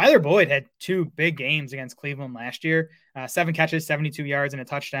 Tyler Boyd had 2 big games against Cleveland last year. 7 catches, 72 yards and a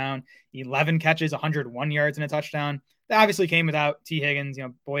touchdown. 11 catches, 101 yards and a touchdown. That obviously came without T. Higgins. You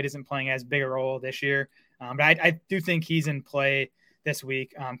know, Boyd isn't playing as big a role this year. But I do think he's in play this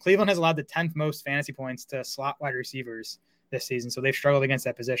week. Cleveland has allowed the 10th most fantasy points to slot wide receivers this season. So they've struggled against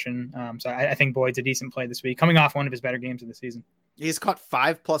that position. So I think Boyd's a decent play this week, coming off one of his better games of the season. He's caught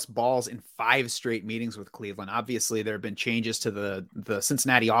 5+ balls in 5 straight meetings with Cleveland. Obviously, there have been changes to the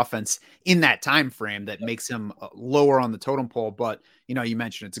Cincinnati offense in that time frame that makes him lower on the totem pole. But, you know, you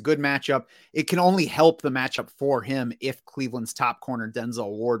mentioned it's a good matchup. It can only help the matchup for him if Cleveland's top corner, Denzel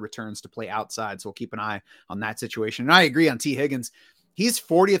Ward, returns to play outside. So we'll keep an eye on that situation. And I agree on T. Higgins. He's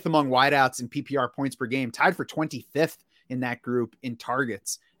 40th among wideouts in PPR points per game, tied for 25th in that group in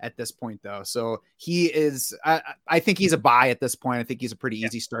targets at this point, though. So he is, I think he's a buy at this point. I think he's a pretty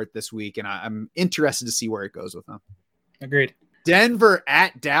easy start this week, and I'm interested to see where it goes with him. Agreed. Denver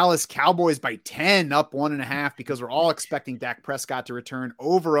at Dallas, Cowboys by 10, up 1.5, because we're all expecting Dak Prescott to return.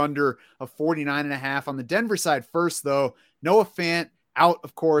 Over under of 49.5 on the Denver side. First, though, Noah Fant out,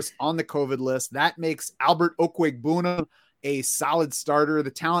 of course, on the COVID list. That makes Albert Okwuegbunam a solid starter.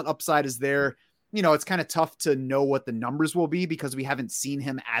 The talent upside is there. it's kind of tough to know what the numbers will be because we haven't seen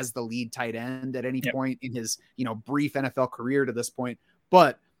him as the lead tight end at any point in his, brief NFL career to this point.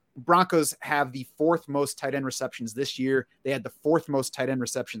 But Broncos have the fourth most tight end receptions this year. They had the fourth most tight end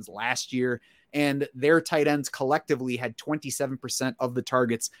receptions last year, and their tight ends collectively had 27% of the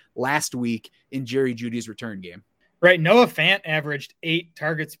targets last week in Jerry Jeudy's return game. Right. Noah Fant averaged 8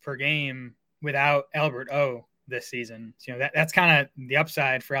 targets per game without Albert O this season. So, that's kind of the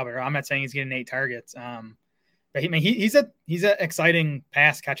upside for Albert O. I'm not saying he's getting 8 targets. But he's an exciting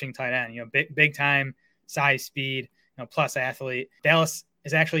pass catching tight end, big time size, speed, plus athlete. Dallas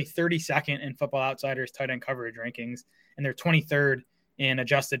is actually 32nd in Football Outsiders tight end coverage rankings, and they're 23rd in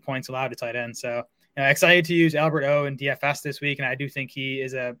adjusted points allowed to tight end. So excited to use Albert O in DFS this week. And I do think he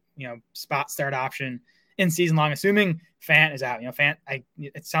is a, spot start option in season long, assuming Fant is out. Fant,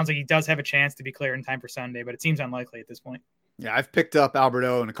 it sounds like he does have a chance to be cleared in time for Sunday, but it seems unlikely at this point. Yeah, I've picked up Albert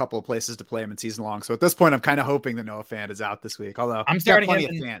O in a couple of places to play him in season long. So at this point, I'm kind of hoping that Noah Fant is out this week, although I'm starting him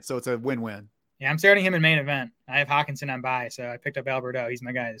in Fant, so it's a win-win. Yeah, I'm starting him in main event. I have Hawkinson on bye, so I picked up Albert O. He's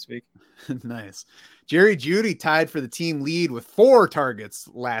my guy this week. Nice. Jerry Jeudy tied for the team lead with 4 targets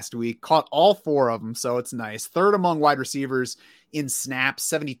last week, caught all 4 of them, so it's nice. Third among wide receivers in snaps,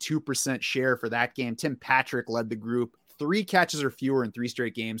 72% share for that game. Tim Patrick led the group. 3 catches or fewer in 3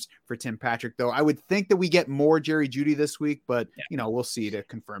 straight games for Tim Patrick, though. I would think that we get more Jerry Jeudy this week, but, we'll see to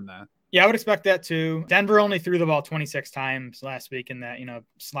confirm that. Yeah, I would expect that too. Denver only threw the ball 26 times last week in that,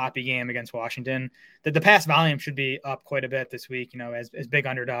 sloppy game against Washington. The pass volume should be up quite a bit this week, as big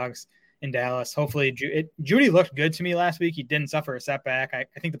underdogs in Dallas. Hopefully, Jeudy looked good to me last week. He didn't suffer a setback. I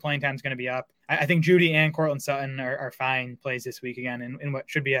think the playing time is going to be up. I think Jeudy and Cortland Sutton are fine plays this week again in what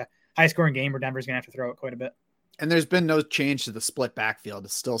should be a high-scoring game where Denver's going to have to throw it quite a bit. And there's been no change to the split backfield.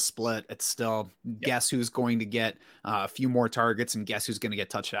 It's still split. It's still guess who's going to get a few more targets and guess who's going to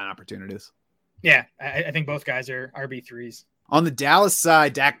get touchdown opportunities. Yeah, I think both guys are RB3s. On the Dallas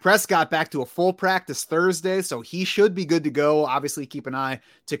side, Dak Prescott back to a full practice Thursday, so he should be good to go. Obviously, keep an eye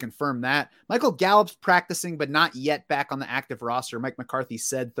to confirm that. Michael Gallup's practicing, but not yet back on the active roster. Mike McCarthy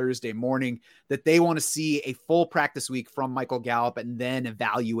said Thursday morning that they want to see a full practice week from Michael Gallup and then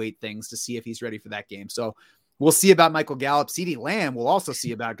evaluate things to see if he's ready for that game. So we'll see about Michael Gallup. CeeDee Lamb we'll also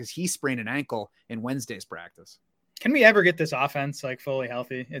see about because he sprained an ankle in Wednesday's practice. Can we ever get this offense fully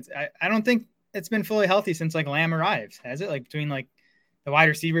healthy? I don't think it's been fully healthy since Lamb arrived, has it? Between the wide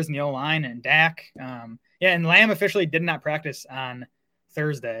receivers and the O-line and Dak. And Lamb officially did not practice on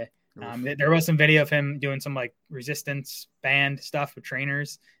Thursday. There was some video of him doing some resistance band stuff with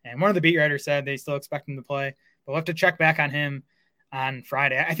trainers. And one of the beat writers said they still expect him to play, but we'll have to check back on him on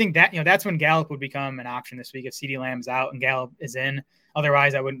Friday. I think that, that's when Gallup would become an option this week if CeeDee Lamb's out and Gallup is in.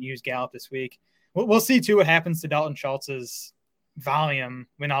 Otherwise, I wouldn't use Gallup this week. We'll see too what happens to Dalton Schultz's volume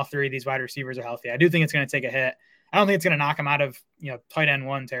when all 3 of these wide receivers are healthy. I do think it's going to take a hit. I don't think it's going to knock him out of tight end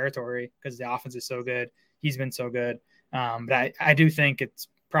 1 territory because the offense is so good. He's been so good. But I do think it's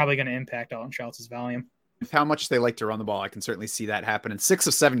probably going to impact Dalton Schultz's volume. With how much they like to run the ball, I can certainly see that happen. And 6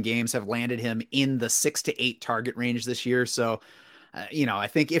 of 7 games have landed him in the 6 to 8 target range this year. So I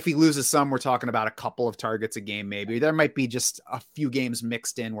think if he loses some, we're talking about a couple of targets a game. Maybe there might be just a few games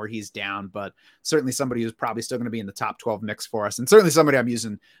mixed in where he's down, but certainly somebody who's probably still going to be in the top 12 mix for us. And certainly somebody I'm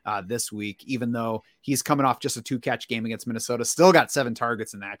using this week, even though he's coming off just a 2-catch game against Minnesota, still got 7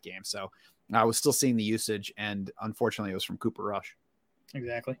 targets in that game. So I was still seeing the usage, and unfortunately it was from Cooper Rush.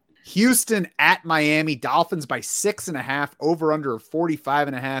 Exactly. Houston at Miami, Dolphins by 6.5, over under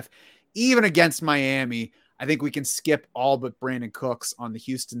 45.5, even against Miami. I think we can skip all but Brandon Cooks on the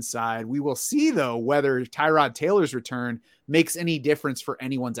Houston side. We will see, though, whether Tyrod Taylor's return makes any difference for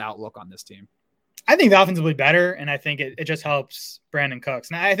anyone's outlook on this team. I think the offense will be better, and I think it just helps Brandon Cooks.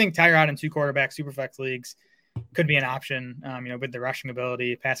 Now, I think Tyrod in 2-quarterback Superflex leagues could be an option, with the rushing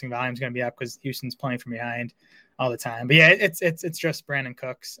ability. Passing volume is going to be up because Houston's playing from behind all the time. But, yeah, it's just Brandon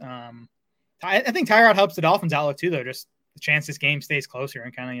Cooks. I think Tyrod helps the Dolphins' outlook, too, though. Just the chance this game stays closer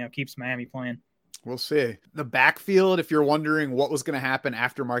and kind of keeps Miami playing. We'll see. The backfield, if you're wondering what was going to happen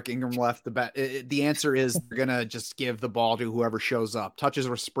after Mark Ingram left, the answer is they're going to just give the ball to whoever shows up. Touches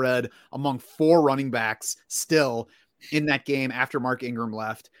were spread among 4 running backs still in that game after Mark Ingram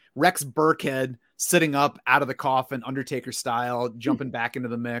left. Rex Burkhead sitting up out of the coffin, Undertaker style, jumping back into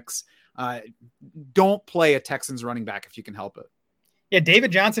the mix. Don't play a Texans running back if you can help it. Yeah,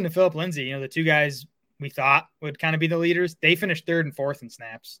 David Johnson and Phillip Lindsay, the 2 guys we thought would kind of be the leaders. They finished 3rd and 4th in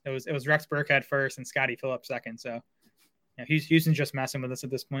snaps. It was Rex Burkhead first and Scotty Phillips second. So Houston's just messing with us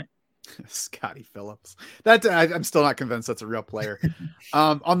at this point. Scotty Phillips. I'm still not convinced that's a real player.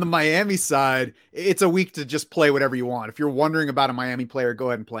 On the Miami side, it's a week to just play whatever you want. If you're wondering about a Miami player, go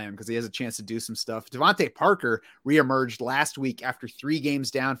ahead and play him because he has a chance to do some stuff. Devontae Parker reemerged last week after 3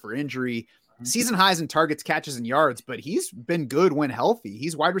 games down for injury. Season highs in targets, catches, and yards, but he's been good when healthy.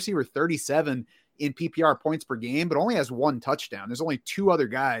 He's wide receiver 37 in PPR points per game, but only has 1 touchdown. There's only 2 other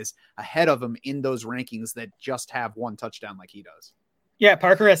guys ahead of him in those rankings that just have 1 touchdown like he does. Yeah,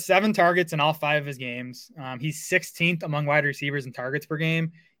 Parker has 7 targets in all 5 of his games. He's 16th among wide receivers in targets per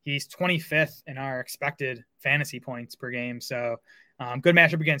game. He's 25th in our expected fantasy points per game. So good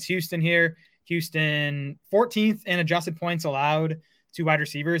matchup against Houston here. Houston 14th in adjusted points allowed to wide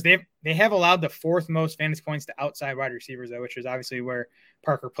receivers. They have allowed the 4th most fantasy points to outside wide receivers, though, which is obviously where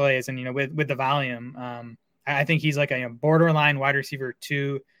Parker plays. And, with the volume, I think he's like a borderline wide receiver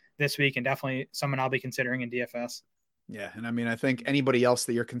 2 this week and definitely someone I'll be considering in DFS. Yeah, and I mean, I think anybody else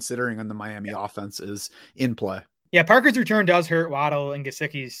that you're considering on the Miami offense is in play. Yeah, Parker's return does hurt Waddle and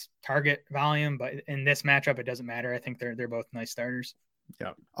Gesicki's target volume, but in this matchup, it doesn't matter. I think they're both nice starters.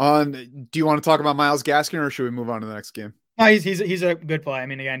 Yeah. Do you want to talk about Myles Gaskin, or should we move on to the next game? No, he's a good play. I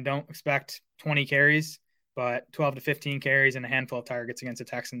mean, again, don't expect 20 carries, but 12 to 15 carries and a handful of targets against the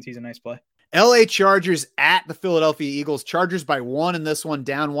Texans. He's a nice play. LA Chargers at the Philadelphia Eagles. Chargers by 1 in this one,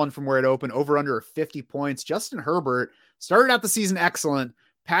 down 1 from where it opened, over under 50 points. Justin Herbert started out the season excellent.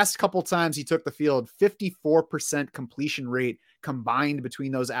 Past couple times he took the field, 54% completion rate combined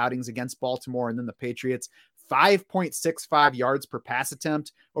between those outings against Baltimore and then the Patriots. 5.65 yards per pass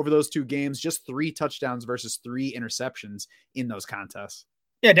attempt over those 2 games, just 3 touchdowns versus 3 interceptions in those contests.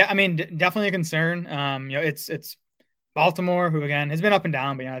 Yeah, I mean, definitely a concern. It's Baltimore, who again has been up and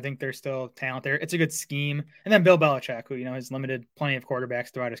down, but I think there's still talent there. It's a good scheme. And then Bill Belichick, who has limited plenty of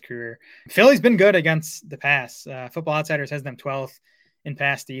quarterbacks throughout his career. Philly's been good against the pass. Football Outsiders has them 12th in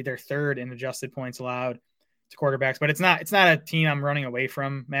pass D. They're 3rd in adjusted points allowed to quarterbacks, but it's not a team I'm running away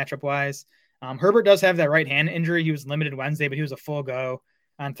from matchup wise. Herbert does have that right hand injury. He was limited Wednesday, but he was a full go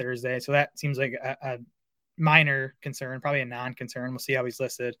on Thursday. So that seems like a minor concern, probably a non-concern. We'll see how he's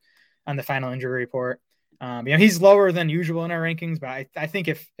listed on the final injury report. He's lower than usual in our rankings, but I think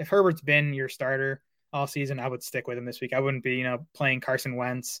if Herbert's been your starter all season, I would stick with him this week. I wouldn't be, playing Carson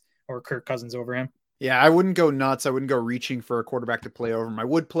Wentz or Kirk Cousins over him. Yeah, I wouldn't go nuts. I wouldn't go reaching for a quarterback to play over him. I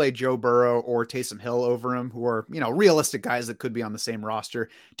would play Joe Burrow or Taysom Hill over him, who are, realistic guys that could be on the same roster.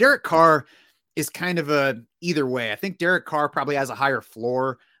 Derek Carr is kind of a either way. I think Derek Carr probably has a higher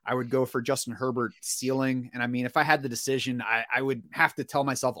floor. I would go for Justin Herbert ceiling. And I mean, if I had the decision, I would have to tell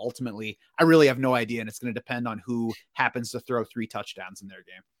myself ultimately, I really have no idea. And it's going to depend on who happens to throw 3 touchdowns in their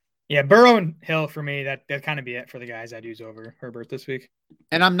game. Yeah, Burrow and Hill for me, that'd kind of be it for the guys I'd use over Herbert this week.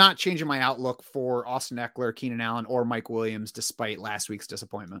 And I'm not changing my outlook for Austin Eckler, Keenan Allen, or Mike Williams, despite last week's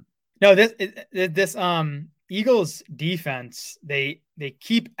disappointment. No, this Eagles defense, they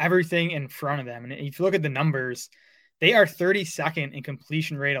keep everything in front of them. And if you look at the numbers, they are 32nd in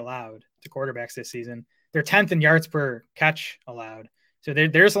completion rate allowed to quarterbacks this season. They're 10th in yards per catch allowed. So they're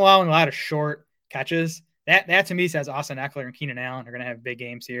just allowing a lot of short catches. That to me says Austin Eckler and Keenan Allen are going to have big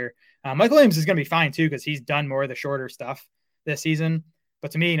games here. Mike Williams is going to be fine too, because he's done more of the shorter stuff this season.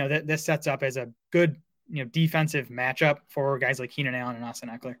 But to me, this sets up as a good, defensive matchup for guys like Keenan Allen and Austin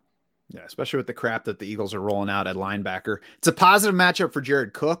Eckler. Yeah, especially with the crap that the Eagles are rolling out at linebacker. It's a positive matchup for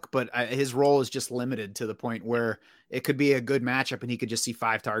Jared Cook, but his role is just limited to the point where it could be a good matchup and he could just see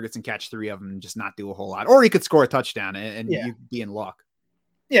 5 targets and catch 3 of them and just not do a whole lot. Or he could score a touchdown and you'd be in luck.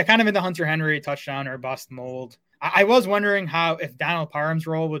 Yeah, kind of in the Hunter Henry touchdown or bust mold. I was wondering if Donald Parham's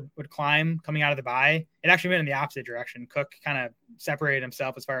role would climb coming out of the bye. It actually went in the opposite direction. Cook kind of separated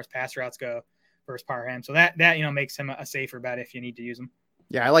himself as far as pass routes go versus Parham. So that makes him a safer bet if you need to use him.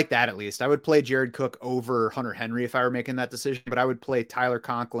 Yeah, I like that at least. I would play Jared Cook over Hunter Henry if I were making that decision, but I would play Tyler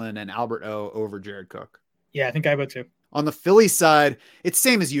Conklin and Albert O over Jared Cook. Yeah, I think I would too. On the Philly side, it's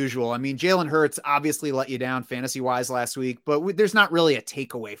same as usual. I mean, Jalen Hurts obviously let you down fantasy-wise last week, but there's not really a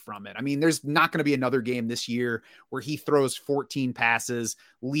takeaway from it. I mean, there's not going to be another game this year where he throws 14 passes,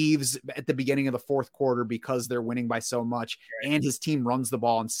 leaves at the beginning of the 4th quarter because they're winning by so much, and his team runs the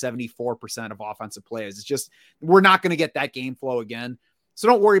ball on 74% of offensive plays. It's just, we're not going to get that game flow again. So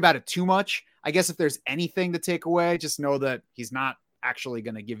don't worry about it too much. I guess if there's anything to take away, just know that he's not actually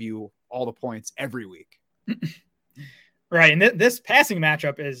going to give you all the points every week. Right. And this passing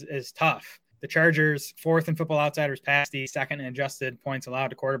matchup is tough. The Chargers, 4th in Football Outsiders pass D, 2nd in adjusted points allowed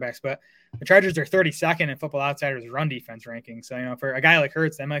to quarterbacks. But the Chargers are 32nd in Football Outsiders run defense ranking. So, for a guy like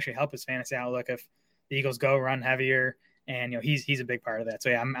Hurts, that might actually help his fantasy outlook if the Eagles go run heavier. And, he's a big part of that. So,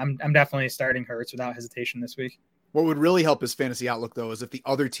 yeah, I'm definitely starting Hurts without hesitation this week. What would really help his fantasy outlook, though, is if the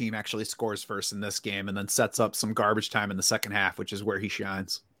other team actually scores first in this game and then sets up some garbage time in the second half, which is where he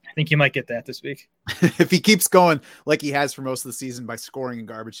shines. I think you might get that this week. If he keeps going like he has for most of the season by scoring in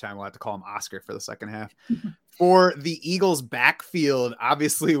garbage time, we'll have to call him Oscar for the second half. For the Eagles backfield,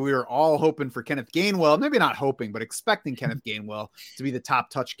 obviously we were all hoping for Kenneth Gainwell, maybe not hoping, but expecting Kenneth Gainwell to be the top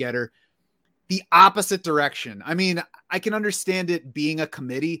touch getter. The opposite direction. I mean, I can understand it being a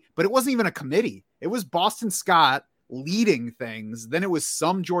committee, but it wasn't even a committee. It was Boston Scott leading things. Then it was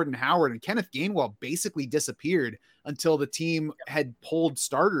some Jordan Howard, and Kenneth Gainwell basically disappeared until the team had pulled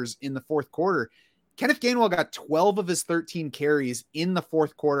starters in the fourth quarter. Kenneth Gainwell got 12 of his 13 carries in the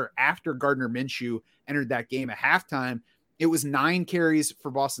fourth quarter after Gardner Minshew entered that game at halftime. It was 9 carries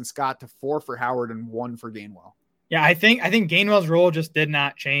for Boston Scott to 4 for Howard and 1 for Gainwell. Yeah, I think Gainwell's role just did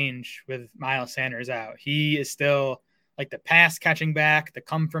not change with Miles Sanders out. He is still like the pass catching back, the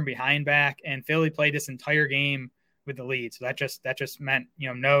come from behind back, and Philly played this entire game with the lead. So that just meant,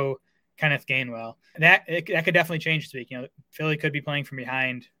 no Kenneth Gainwell. That could definitely change this week. Philly could be playing from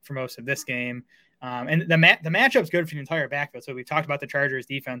behind for most of this game. And the matchup's good for the entire backfield. So we've talked about the Chargers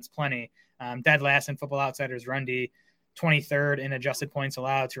defense plenty. Dead last in Football Outsiders run D, 23rd in adjusted points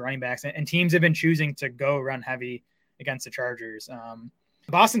allowed to running backs. And teams have been choosing to go run heavy against the Chargers.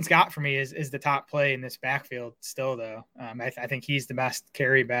 Boston Scott for me is the top play in this backfield still, though. I think he's the best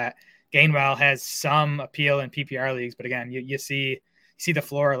carry bat. Gainwell has some appeal in PPR leagues, but again, you see the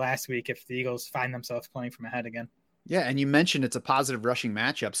floor last week if the Eagles find themselves playing from ahead again. Yeah, and you mentioned it's a positive rushing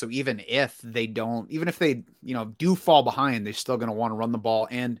matchup, so even if they do fall behind, they're still going to want to run the ball.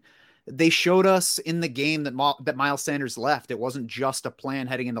 And they showed us in the game that Miles Sanders left. It wasn't just a plan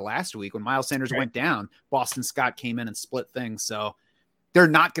heading into last week. When Miles Sanders went down, Boston Scott came in and split things. So they're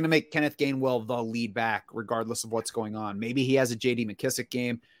not going to make Kenneth Gainwell the lead back, regardless of what's going on. Maybe he has a J.D. McKissic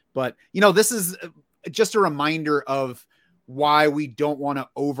game. But, this is just a reminder of why we don't want to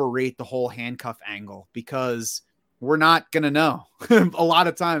overrate the whole handcuff angle, because we're not going to know. A lot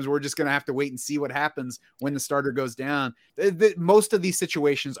of times we're just going to have to wait and see what happens when the starter goes down. Most of these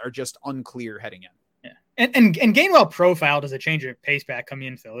situations are just unclear heading in. Yeah. And Gainwell profiled as a change of pace back coming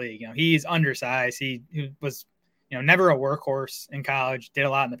into the league. He's undersized. He was, never a workhorse in college, did a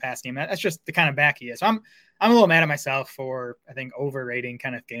lot in the pass game. That's just the kind of back he is. So I'm a little mad at myself for, I think, overrating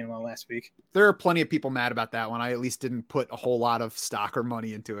Kenneth Gainwell last week. There are plenty of people mad about that one. I at least didn't put a whole lot of stock or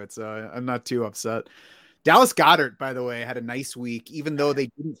money into it, so I'm not too upset. Dallas Goedert, by the way, had a nice week, even though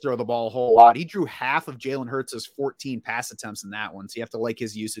they didn't throw the ball a whole lot. He drew half of Jalen Hurts' 14 pass attempts in that one, so you have to like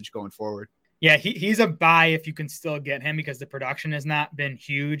his usage going forward. Yeah, he's a buy if you can still get him, because the production has not been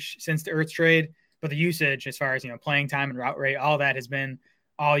huge since the Ertz trade, but the usage as far as, playing time and route rate, all that has been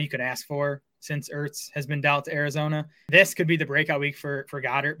all you could ask for since Ertz has been dealt to Arizona. This could be the breakout week for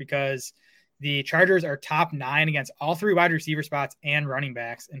Goddard, because the Chargers are top 9 against all 3 wide receiver spots and running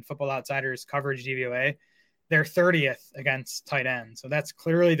backs in Football Outsiders coverage DVOA. They're 30th against tight end. So that's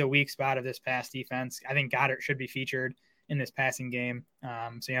clearly the weak spot of this pass defense. I think Goddard should be featured in this passing game.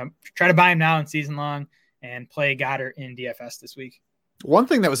 Try to buy him now in season long and play Goddard in DFS this week. One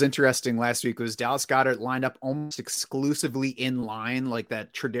thing that was interesting last week was Dallas Goedert lined up almost exclusively in line, like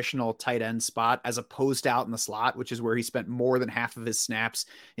that traditional tight end spot, as opposed to out in the slot, which is where he spent more than half of his snaps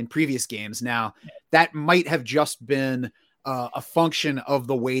in previous games. Now, that might have just been a function of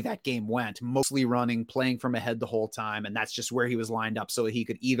the way that game went, mostly running, playing from ahead the whole time. And that's just where he was lined up, so he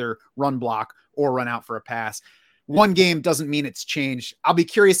could either run block or run out for a pass. One game doesn't mean it's changed. I'll be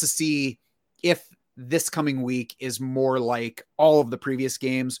curious to see if this coming week is more like all of the previous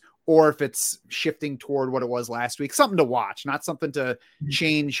games, or if it's shifting toward what it was last week. Something to watch, not something to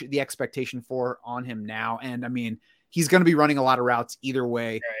change the expectation for on him now. And I mean, he's going to be running a lot of routes either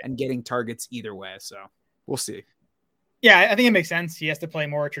way and getting targets either way. So we'll see. Yeah, I think it makes sense. He has to play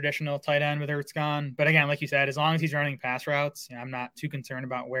more traditional tight end with Ertz gone. But again, like you said, as long as he's running pass routes, I'm not too concerned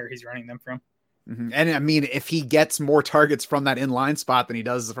about where he's running them from. Mm-hmm. And I mean, if he gets more targets from that inline spot than he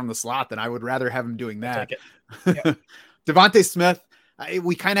does from the slot, then I would rather have him doing that. Yep. Devontae Smith,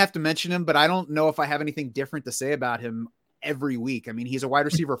 we kind of have to mention him, but I don't know if I have anything different to say about him every week. I mean, he's a wide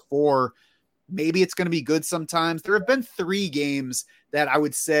receiver 4. Maybe it's going to be good sometimes. There have been 3 games that I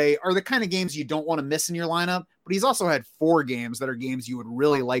would say are the kind of games you don't want to miss in your lineup, but he's also had 4 games that are games you would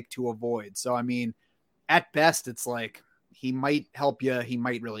really like to avoid. So, I mean, at best, it's like he might help you. He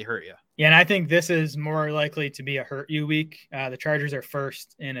might really hurt you. Yeah, and I think this is more likely to be a hurt you week. The Chargers are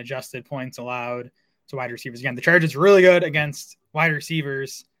first in adjusted points allowed to wide receivers. Again, the Chargers really good against wide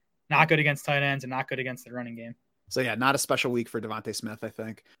receivers, not good against tight ends, and not good against the running game. So, yeah, not a special week for Devontae Smith, I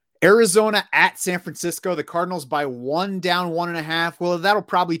think. Arizona at San Francisco, the Cardinals by 1, down 1.5. Well, that'll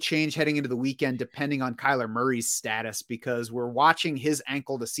probably change heading into the weekend, depending on Kyler Murray's status, because we're watching his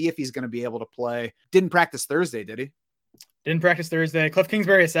ankle to see if he's going to be able to play. Didn't practice Thursday, did he? Didn't practice Thursday. Cliff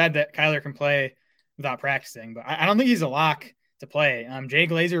Kingsbury has said that Kyler can play without practicing, but I don't think he's a lock to play. Jay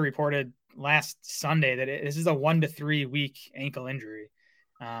Glazer reported last Sunday that this is a 1 to 3 week ankle injury.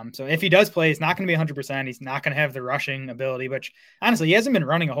 So if he does play, he's not going to be 100%. He's not going to have the rushing ability, which honestly, he hasn't been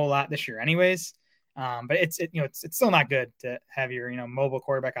running a whole lot this year anyways. But it's still not good to have your, mobile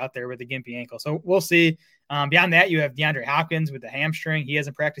quarterback out there with a gimpy ankle. So we'll see. Beyond that, you have DeAndre Hopkins with the hamstring. He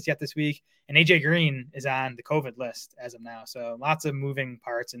hasn't practiced yet this week. And AJ Green is on the COVID list as of now. So lots of moving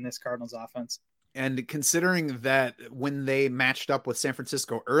parts in this Cardinals offense. And considering that when they matched up with San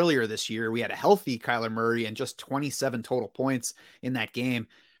Francisco earlier this year, we had a healthy Kyler Murray and just 27 total points in that game.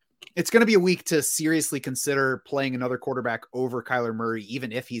 It's going to be a week to seriously consider playing another quarterback over Kyler Murray,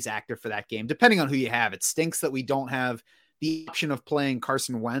 even if he's active for that game, depending on who you have. It stinks that we don't have the option of playing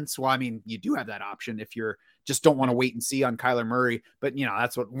Carson Wentz. Well, I mean, you do have that option if you're just don't want to wait and see on Kyler Murray. But,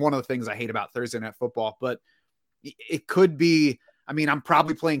 that's one of the things I hate about Thursday Night Football. But it could be, I'm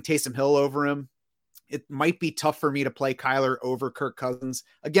probably playing Taysom Hill over him. It might be tough for me to play Kyler over Kirk Cousins.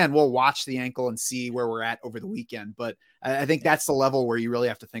 Again, we'll watch the ankle and see where we're at over the weekend, but I think that's the level where you really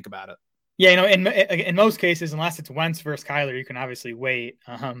have to think about it. Yeah, in most cases, unless it's Wentz versus Kyler, you can obviously wait.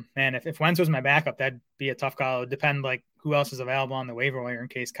 Man, if Wentz was my backup, that'd be a tough call. It would depend who else is available on the waiver wire in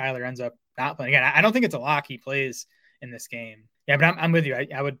case Kyler ends up not playing. Again, I don't think it's a lock he plays in this game. Yeah, but I'm with you.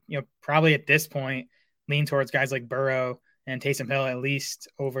 I would probably at this point lean towards guys like Burrow and Taysom Hill at least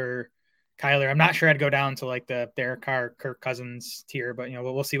over Kyler. I'm not sure I'd go down to the Derek Carr, Kirk Cousins tier, but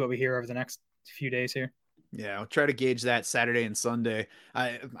we'll see what we hear over the next few days here. Yeah, I'll try to gauge that Saturday and Sunday.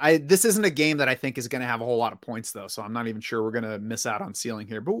 This isn't a game that I think is going to have a whole lot of points though, so I'm not even sure we're going to miss out on ceiling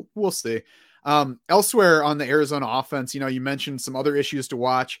here, but we'll see. Elsewhere on the Arizona offense, you mentioned some other issues to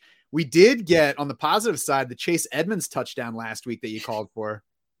watch. We did get on the positive side the Chase Edmonds touchdown last week that you called for.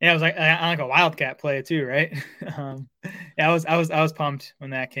 Yeah, it was like a Wildcat play too, right? I was pumped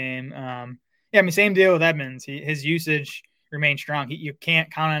when that came. Same deal with Edmonds. His usage remains strong. You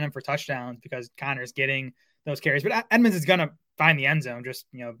can't count on him for touchdowns because Connor's getting those carries. But Edmonds is going to find the end zone, just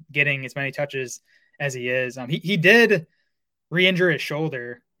getting as many touches as he is. He did re-injure his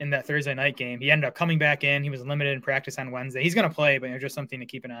shoulder in that Thursday night game. He ended up coming back in. He was limited in practice on Wednesday. He's going to play, but just something to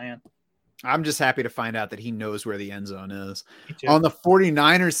keep an eye on. I'm just happy to find out that he knows where the end zone is. On the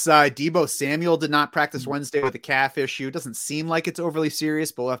 49ers side, Deebo Samuel did not practice Wednesday with a calf issue. Doesn't seem like it's overly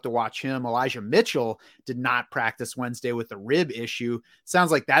serious, but we'll have to watch him. Elijah Mitchell did not practice Wednesday with a rib issue.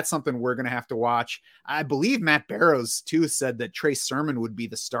 Sounds like that's something we're going to have to watch. I believe Matt Barrows, too, said that Trey Sermon would be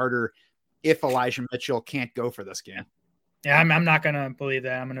the starter if Elijah Mitchell can't go for this game. Yeah, I'm not going to believe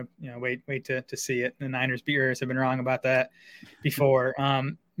that. I'm going to wait to see it. The Niners beaters have been wrong about that before.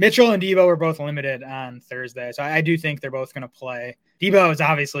 Mitchell and Deebo were both limited on Thursday, so I do think they're both going to play. Deebo has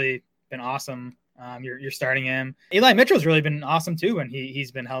obviously been awesome. You're starting him. Eli Mitchell's really been awesome too when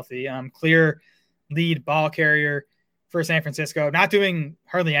he's been healthy. Clear lead ball carrier for San Francisco. Not doing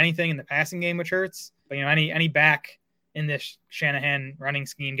hardly anything in the passing game, which hurts. But any back in this Shanahan running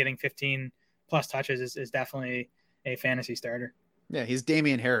scheme getting 15 plus touches is definitely a fantasy starter. Yeah, he's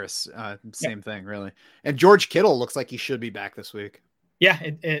Damian Harris. Same thing, really. And George Kittle looks like he should be back this week. Yeah,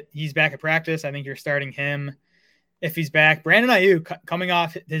 he's back at practice. I think you're starting him if he's back. Brandon Ayuk coming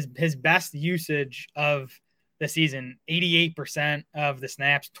off his best usage of the season, 88% of the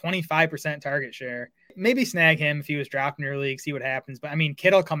snaps, 25% target share. Maybe snag him if he was dropped in your league, see what happens. But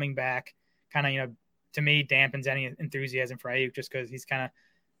Kittle coming back kind of, to me, dampens any enthusiasm for Ayuk just because he's kind of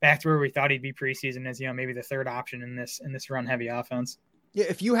back to where we thought he'd be preseason as, maybe the third option in this run heavy offense. Yeah,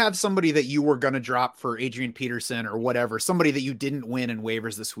 if you have somebody that you were going to drop for Adrian Peterson or whatever, somebody that you didn't win in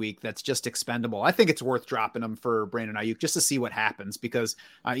waivers this week that's just expendable, I think it's worth dropping them for Brandon Ayuk just to see what happens because,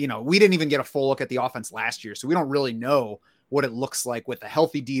 we didn't even get a full look at the offense last year, so we don't really know what it looks like with a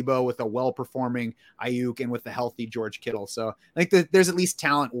healthy Deebo, with a well-performing Ayuk, and with the healthy George Kittle. So I think there's at least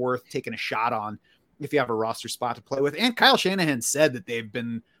talent worth taking a shot on if you have a roster spot to play with. And Kyle Shanahan said that they've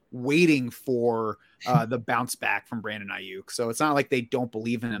been waiting for the bounce back from Brandon Ayuk. So it's not like they don't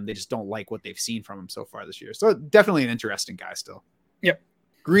believe in him. They just don't like what they've seen from him so far this year. So definitely an interesting guy still. Yep.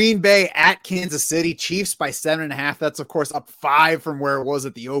 Green Bay at Kansas City, Chiefs by 7.5. That's of course up 5 from where it was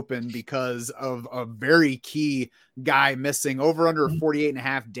at the open because of a very key guy missing. Over under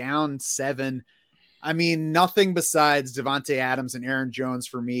 48.5, down 7. Nothing besides Devontae Adams and Aaron Jones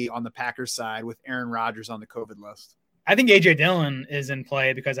for me on the Packers side with Aaron Rodgers on the COVID list. I think A.J. Dillon is in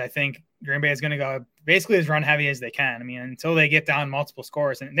play because I think Green Bay is going to go basically as run heavy as they can. I mean, until they get down multiple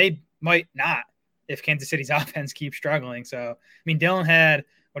scores, and they might not if Kansas City's offense keeps struggling. So, I mean, Dillon had,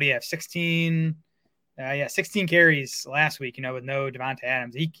 what do you have, 16 carries last week, with no Devontae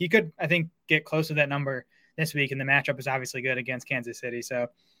Adams. He could, I think, get close to that number this week, and the matchup is obviously good against Kansas City. So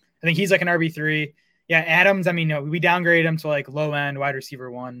I think he's like an RB3. Yeah, Adams, I mean, we downgrade him to like low-end wide receiver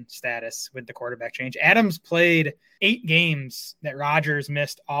 1 status with the quarterback change. Adams played 8 games that Rodgers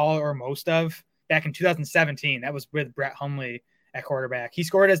missed all or most of back in 2017. That was with Brett Hundley at quarterback. He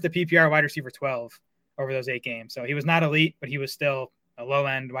scored as the PPR wide receiver 12 over those 8 games. So he was not elite, but he was still a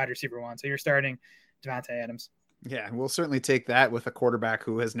low-end wide receiver 1. So you're starting Devontae Adams. Yeah, we'll certainly take that with a quarterback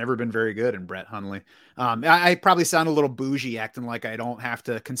who has never been very good in Brett Hundley. I probably sound a little bougie acting like I don't have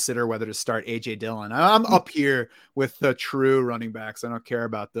to consider whether to start A.J. Dillon. I'm up here with the true running backs. I don't care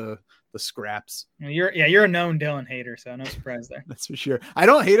about the scraps. You're a known Dillon hater, so no surprise there. That's for sure. I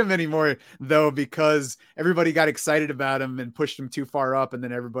don't hate him anymore, though, because everybody got excited about him and pushed him too far up, and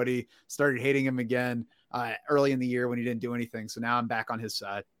then everybody started hating him again early in the year when he didn't do anything. So now I'm back on his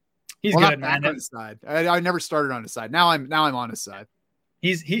side. He's good, man. On his side. I never started on his side. Now I'm on his side.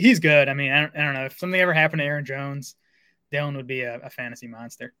 He's good. I mean, I don't know if something ever happened to Aaron Jones, Dillon would be a fantasy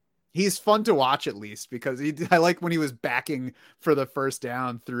monster. He's fun to watch at least because I like when he was backing for the first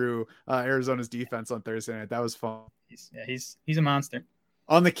down through Arizona's defense on Thursday night. That was fun. He's a monster.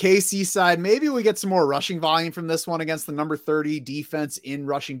 On the KC side, maybe we get some more rushing volume from this one against the number 30 defense in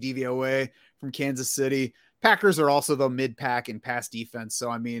rushing DVOA from Kansas City. Packers are also, though, mid-pack in pass defense. So,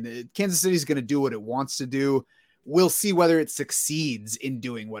 I mean, Kansas City is going to do what it wants to do. We'll see whether it succeeds in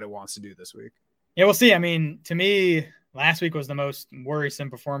doing what it wants to do this week. Yeah, we'll see. I mean, to me, last week was the most worrisome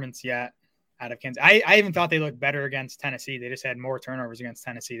performance yet out of Kansas. I even thought they looked better against Tennessee. They just had more turnovers against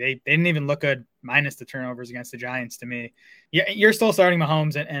Tennessee. They didn't even look good minus the turnovers against the Giants to me. Yeah, you're still starting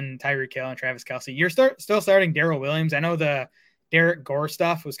Mahomes and Tyreek Hill and Travis Kelce. You're still starting Darrell Williams. I know the Derek Gore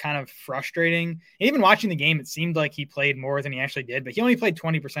stuff was kind of frustrating. And even watching the game, it seemed like he played more than he actually did, but he only played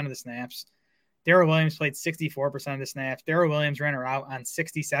 20% of the snaps. Darrell Williams played 64% of the snaps. Darrell Williams ran a route on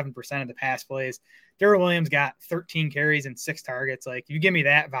 67% of the pass plays. Darrell Williams got 13 carries and 6 targets. Like, you give me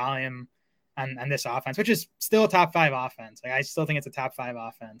that volume on this offense, which is still a top 5 offense. Like, I still think it's a top 5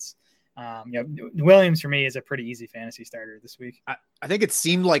 offense. Williams for me is a pretty easy fantasy starter this week. I think it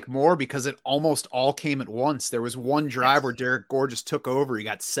seemed like more because it almost all came at once. There was one drive where Derek Gore just took over. He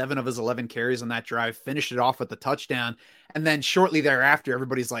got 7 of his 11 carries on that drive, finished it off with the touchdown. And then shortly thereafter,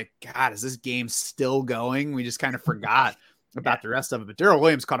 everybody's like, God, is this game still going? We just kind of forgot about the rest of it. But Darrell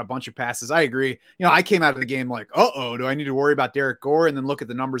Williams caught a bunch of passes. I agree. I came out of the game like, do I need to worry about Derek Gore? And then look at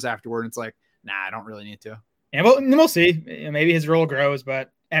the numbers afterward. And it's like, nah, I don't really need to. Yeah, we'll see. Maybe his role grows,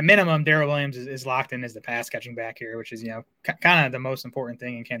 but at minimum, Darrell Williams is locked in as the pass catching back here, which is, kind of the most important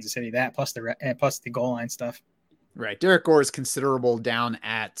thing in Kansas City, that plus the goal line stuff. Right. Derek Gore is considerable down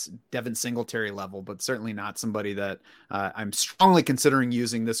at Devin Singletary level, but certainly not somebody that I'm strongly considering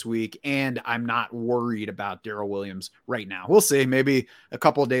using this week. And I'm not worried about Darrell Williams right now. We'll see. Maybe a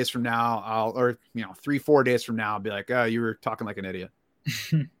couple of days from now, 3-4 days from now, I'll be like, oh, you were talking like an idiot.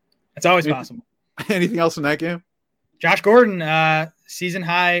 It's always possible. Anything else in that game? Josh Gordon, season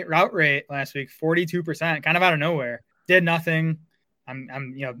high route rate last week, 42%, kind of out of nowhere. Did nothing. I'm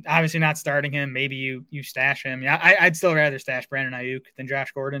obviously not starting him. Maybe you stash him. Yeah, I'd still rather stash Brandon Ayuk than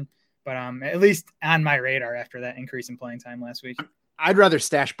Josh Gordon, but at least on my radar after that increase in playing time last week. I'd rather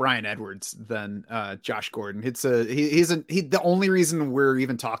stash Bryan Edwards than Josh Gordon. The only reason we're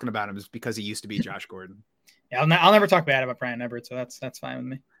even talking about him is because he used to be Josh Gordon. Yeah, I'll never talk bad about Bryan Edwards, so that's fine with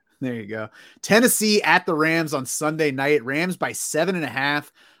me. There you go. Tennessee at the Rams on Sunday night. Rams by 7.5,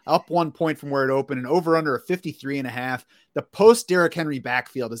 up 1 point from where it opened, and over under a 53.5. The post Derrick Henry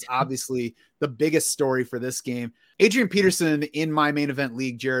backfield is obviously the biggest story for this game. Adrian Peterson in my main event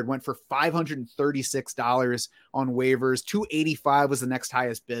league, Jared, went for $536 on waivers. $285 was the next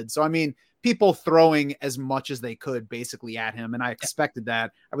highest bid. So, I mean, people throwing as much as they could basically at him, and I expected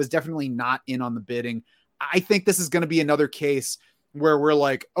that. I was definitely not in on the bidding. I think this is going to be another case where we're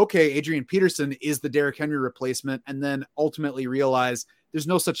like, okay, Adrian Peterson is the Derrick Henry replacement, and then ultimately realize there's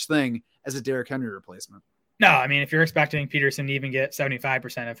no such thing as a Derrick Henry replacement. No, I mean, if you're expecting Peterson to even get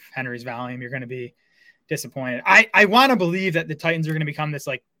 75% of Henry's volume, you're going to be disappointed. I want to believe that the Titans are going to become this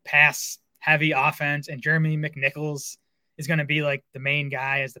like pass heavy offense, and Jeremy McNichols is going to be like the main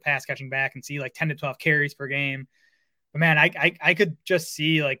guy as the pass catching back and see like 10 to 12 carries per game. But man, I could just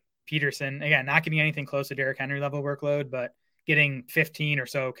see like Peterson, again, not getting anything close to Derrick Henry level workload, but getting 15 or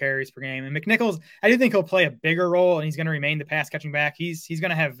so carries per game. And McNichols, I do think he'll play a bigger role, and he's going to remain the pass catching back. He's going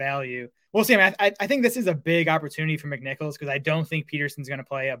to have value. We'll see. I think this is a big opportunity for McNichols because I don't think Peterson's going to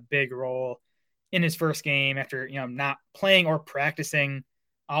play a big role in his first game after, not playing or practicing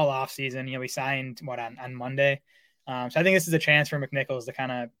all off season. We signed on Monday. So I think this is a chance for McNichols to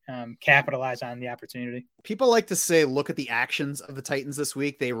kind of capitalize on the opportunity. People like to say, look at the actions of the Titans this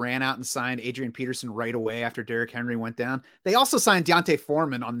week. They ran out and signed Adrian Peterson right away after Derrick Henry went down. They also signed D'Onta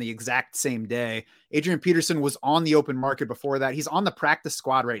Foreman on the exact same day. Adrian Peterson was on the open market before that. He's on the practice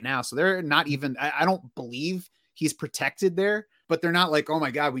squad right now. So they're not even, I don't believe he's protected there, but they're not like, oh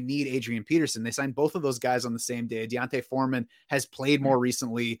my God, we need Adrian Peterson. They signed both of those guys on the same day. D'Onta Foreman has played more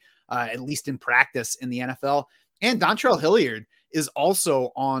recently, at least in practice in the NFL. And Dontrell Hilliard is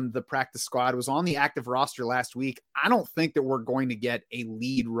also on the practice squad, was on the active roster last week. I don't think that we're going to get a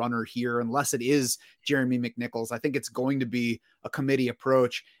lead runner here unless it is Jeremy McNichols. I think it's going to be a committee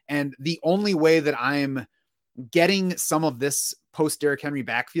approach. And the only way that I'm getting some of this post Derrick Henry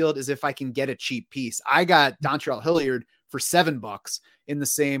backfield is if I can get a cheap piece. I got Dontrell Hilliard for $7 in the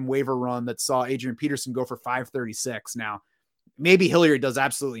same waiver run that saw Adrian Peterson go for $5.36. Now, maybe Hilliard does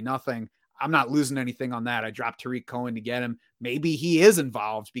absolutely nothing. I'm not losing anything on that. I dropped Tariq Cohen to get him. Maybe he is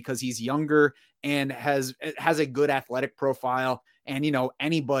involved because he's younger and has a good athletic profile. And,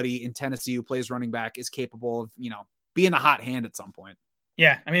 anybody in Tennessee who plays running back is capable of, being a hot hand at some point.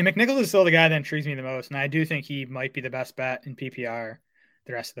 Yeah. I mean, McNichols is still the guy that intrigues me the most. And I do think he might be the best bet in PPR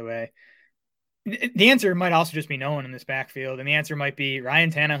the rest of the way. The answer might also just be no one in this backfield. And the answer might be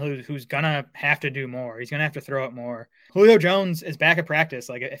Ryan Tannehill, who's going to have to do more. He's going to have to throw it more. Julio Jones is back at practice.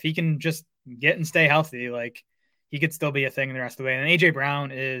 Like, if he can just get and stay healthy, like, he could still be a thing the rest of the way. And AJ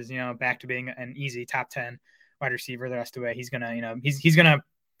Brown is, back to being an easy top 10 wide receiver the rest of the way. He's going to, he's going to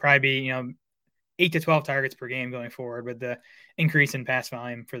probably be, 8 to 12 targets per game going forward with the increase in pass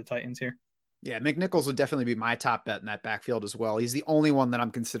volume for the Titans here. Yeah, McNichols would definitely be my top bet in that backfield as well. He's the only one that I'm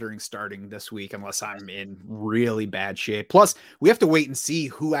considering starting this week unless I'm in really bad shape. Plus, we have to wait and see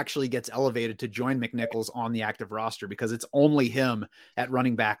who actually gets elevated to join McNichols on the active roster because it's only him at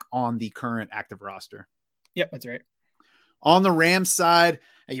running back on the current active roster. Yep, that's right. On the Rams side,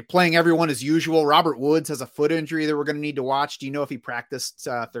 you're playing everyone as usual. Robert Woods has a foot injury that we're going to need to watch. Do you know if he practiced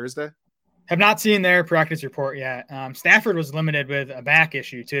Thursday? Have not seen their practice report yet. Stafford was limited with a back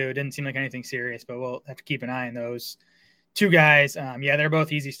issue too. It didn't seem like anything serious, but we'll have to keep an eye on those two guys. They're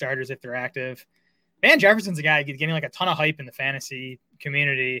both easy starters if they're active. Van Jefferson's a guy getting like a ton of hype in the fantasy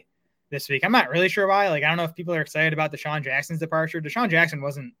community this week. I'm not really sure why. Like, I don't know if people are excited about Deshaun Jackson's departure. Deshaun Jackson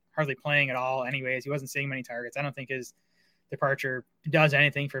wasn't hardly playing at all anyways. He wasn't seeing many targets. I don't think his departure does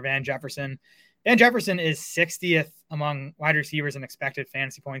anything for Van Jefferson. Van Jefferson is 60th among wide receivers in expected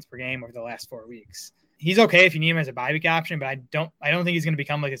fantasy points per game over the last 4 weeks. He's okay if you need him as a bye week option, but I don't think he's going to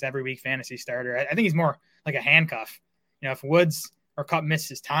become like this every week fantasy starter. I think he's more like a handcuff. If Woods or Kupp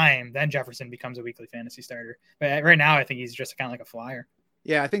misses time, then Jefferson becomes a weekly fantasy starter. But right now, I think he's just kind of like a flyer.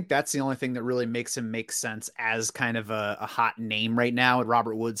 Yeah, I think that's the only thing that really makes him make sense as kind of a hot name right now.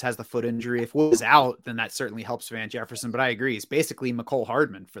 Robert Woods has the foot injury. If Woods is out, then that certainly helps Van Jefferson. But I agree. It's basically McCole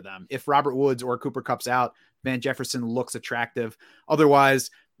Hardman for them. If Robert Woods or Cooper Kupp's out, Van Jefferson looks attractive.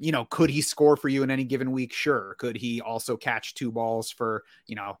 Otherwise, could he score for you in any given week? Sure. Could he also catch 2 balls for,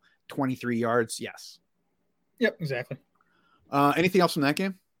 23 yards? Yes. Yep, exactly. Anything else from that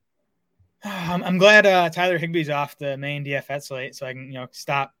game? I'm glad Tyler Higbee's off the main DFS slate, so I can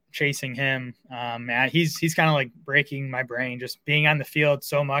stop chasing him. He's kind of like breaking my brain, just being on the field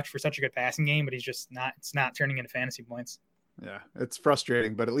so much for such a good passing game, but it's not turning into fantasy points. Yeah, it's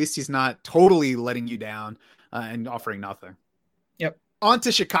frustrating, but at least he's not totally letting you down and offering nothing. Yep. On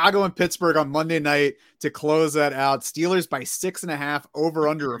to Chicago and Pittsburgh on Monday night to close that out. Steelers by 6.5, over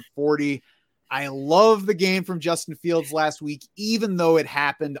under a 40. I love the game from Justin Fields last week, even though it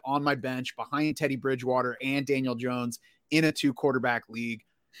happened on my bench behind Teddy Bridgewater and Daniel Jones in a 2-quarterback league.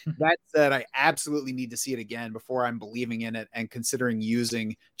 That said, I absolutely need to see it again before I'm believing in it and considering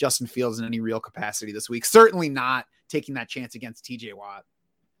using Justin Fields in any real capacity this week. Certainly not taking that chance against TJ Watt.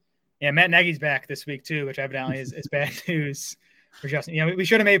 Yeah, Matt Nagy's back this week too, which evidently is bad news for Justin. We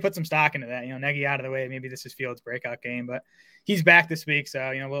should have maybe put some stock into that. Nagy out of the way. Maybe this is Fields' breakout game, but he's back this week,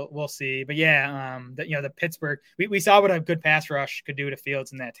 so we'll see. But yeah, the Pittsburgh, we saw what a good pass rush could do to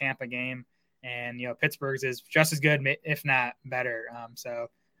Fields in that Tampa game, and Pittsburgh's is just as good, if not better. So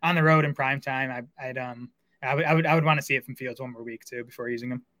on the road in prime time, I would want to see it from Fields one more week too before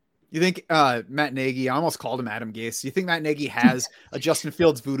using him. You think Matt Nagy, I almost called him Adam Gase. You think Matt Nagy has a Justin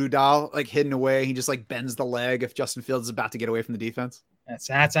Fields voodoo doll like hidden away? He just like bends the leg if Justin Fields is about to get away from the defense.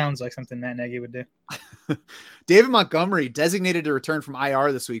 That sounds like something Matt Nagy would do. David Montgomery designated to return from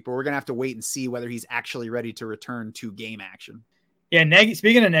IR this week, but we're going to have to wait and see whether he's actually ready to return to game action. Yeah, Nagy.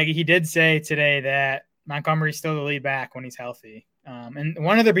 Speaking of Nagy, he did say today that Montgomery's still the lead back when he's healthy. And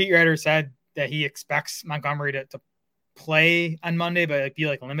one of the beat writers said that he expects Montgomery to play on Monday, but be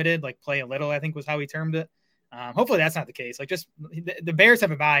limited, play a little, I think was how he termed it. Hopefully that's not the case. The Bears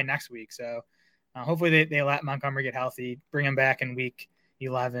have a bye next week. So hopefully they let Montgomery get healthy, bring him back in week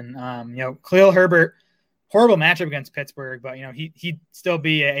 11. Khalil Herbert, horrible matchup against Pittsburgh, but he'd still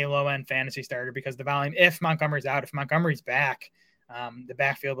be a low end fantasy starter because the volume, if Montgomery's out, if Montgomery's back, the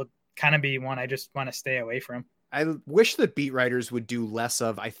backfield would kind of be one I just want to stay away from. I wish that beat writers would do less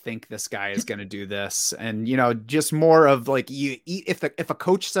of, I think this guy is going to do this. And, just more of if a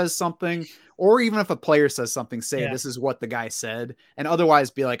coach says something, or even if a player says something, say, this is what the guy said. And otherwise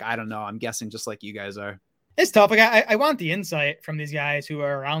be like, I don't know. I'm guessing just like you guys are. It's tough. I want the insight from these guys who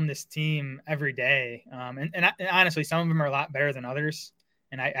are around this team every day. And honestly, some of them are a lot better than others.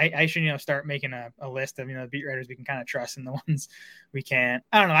 And I should, start making a list of, the beat writers we can kind of trust and the ones we can't.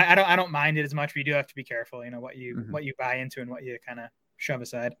 I don't know. I don't mind it as much, but you do have to be careful, what you buy into and what you kind of shove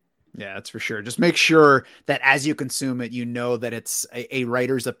aside. Yeah, that's for sure. Just make sure that as you consume it, that it's a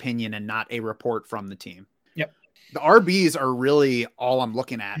writer's opinion and not a report from the team. Yep. The RBs are really all I'm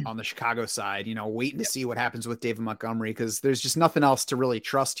looking at on the Chicago side, waiting to see what happens with David Montgomery, because there's just nothing else to really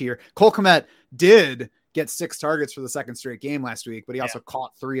trust here. Cole Kmet did get 6 targets for the second straight game last week, but he also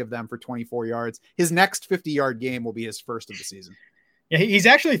caught 3 of them for 24 yards. His next 50-yard game will be his first of the season. Yeah, he's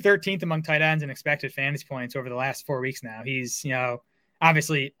actually 13th among tight ends in expected fantasy points over the last 4 weeks now. He's,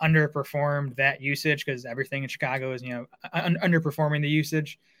 obviously underperformed that usage because everything in Chicago is, underperforming the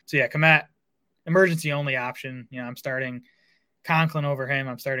usage. So yeah, Kmet, emergency only option. I'm starting Conklin over him.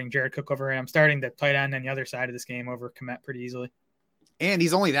 I'm starting Jared Cook over him. I'm starting the tight end on the other side of this game over Kmet pretty easily. And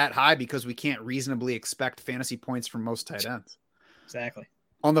he's only that high because we can't reasonably expect fantasy points from most tight ends. Exactly.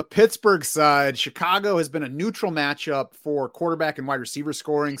 On the Pittsburgh side, Chicago has been a neutral matchup for quarterback and wide receiver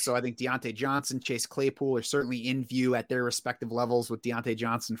scoring. So I think Deontay Johnson, Chase Claypool are certainly in view at their respective levels, with Deontay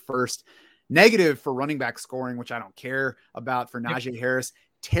Johnson first. Negative for running back scoring, which I don't care about, for Najee Harris.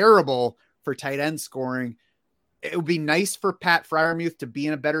 Terrible for tight end scoring. It would be nice for Pat Freiermuth to be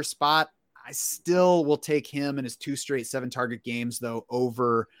in a better spot. I still will take him in his 2 straight 7-target games, though,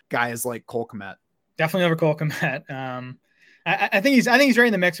 over guys like Cole Kmet. Definitely over Cole Kmet. I think he's right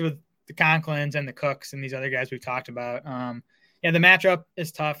in the mix with the Conklins and the Cooks and these other guys we've talked about. The matchup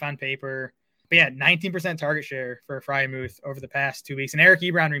is tough on paper, but 19% target share for Freiermuth over the past 2 weeks. And Eric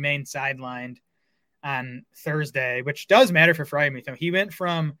Ebron remained sidelined on Thursday, which does matter for Freiermuth. He went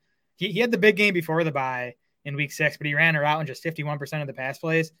from he had the big game before the bye in week 6, but he ran a route in just 51% of the pass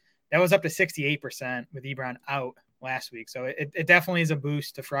plays. That was up to 68% with Ebron out last week. So it definitely is a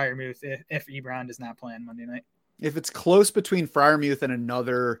boost to Freiermuth if Ebron does not play on Monday night. If it's close between Freiermuth and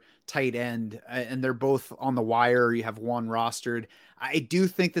another tight end, and they're both on the wire, you have one rostered, I do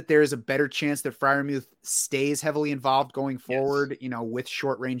think that there is a better chance that Freiermuth stays heavily involved going forward, with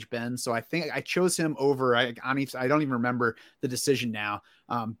short range bends. So I think I chose him over, I don't even remember the decision now.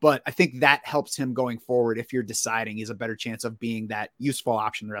 But I think that helps him going forward. If you're deciding, he's a better chance of being that useful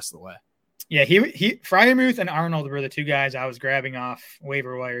option the rest of the way. Yeah, Freiermuth and Arnold were the 2 guys I was grabbing off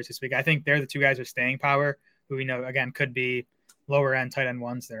waiver wires this week. I think they're the 2 guys with staying power, who we know, again, could be lower end tight end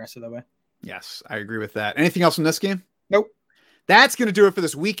ones the rest of the way. Yes, I agree with that. Anything else from this game? Nope. That's going to do it for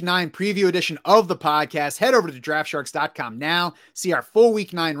this week 9 preview edition of the podcast. Head over to draftsharks.com now. See our full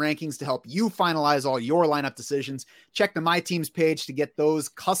week 9 rankings to help you finalize all your lineup decisions. Check the My Teams page to get those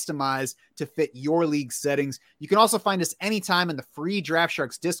customized to fit your league settings. You can also find us anytime in the free Draft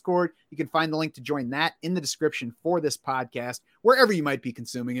Sharks Discord. You can find the link to join that in the description for this podcast, wherever you might be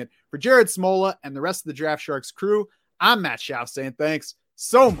consuming it. For Jared Smola and the rest of the Draft Sharks crew, I'm Matt Schauf saying thanks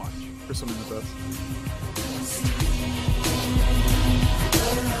so much for swimming with us.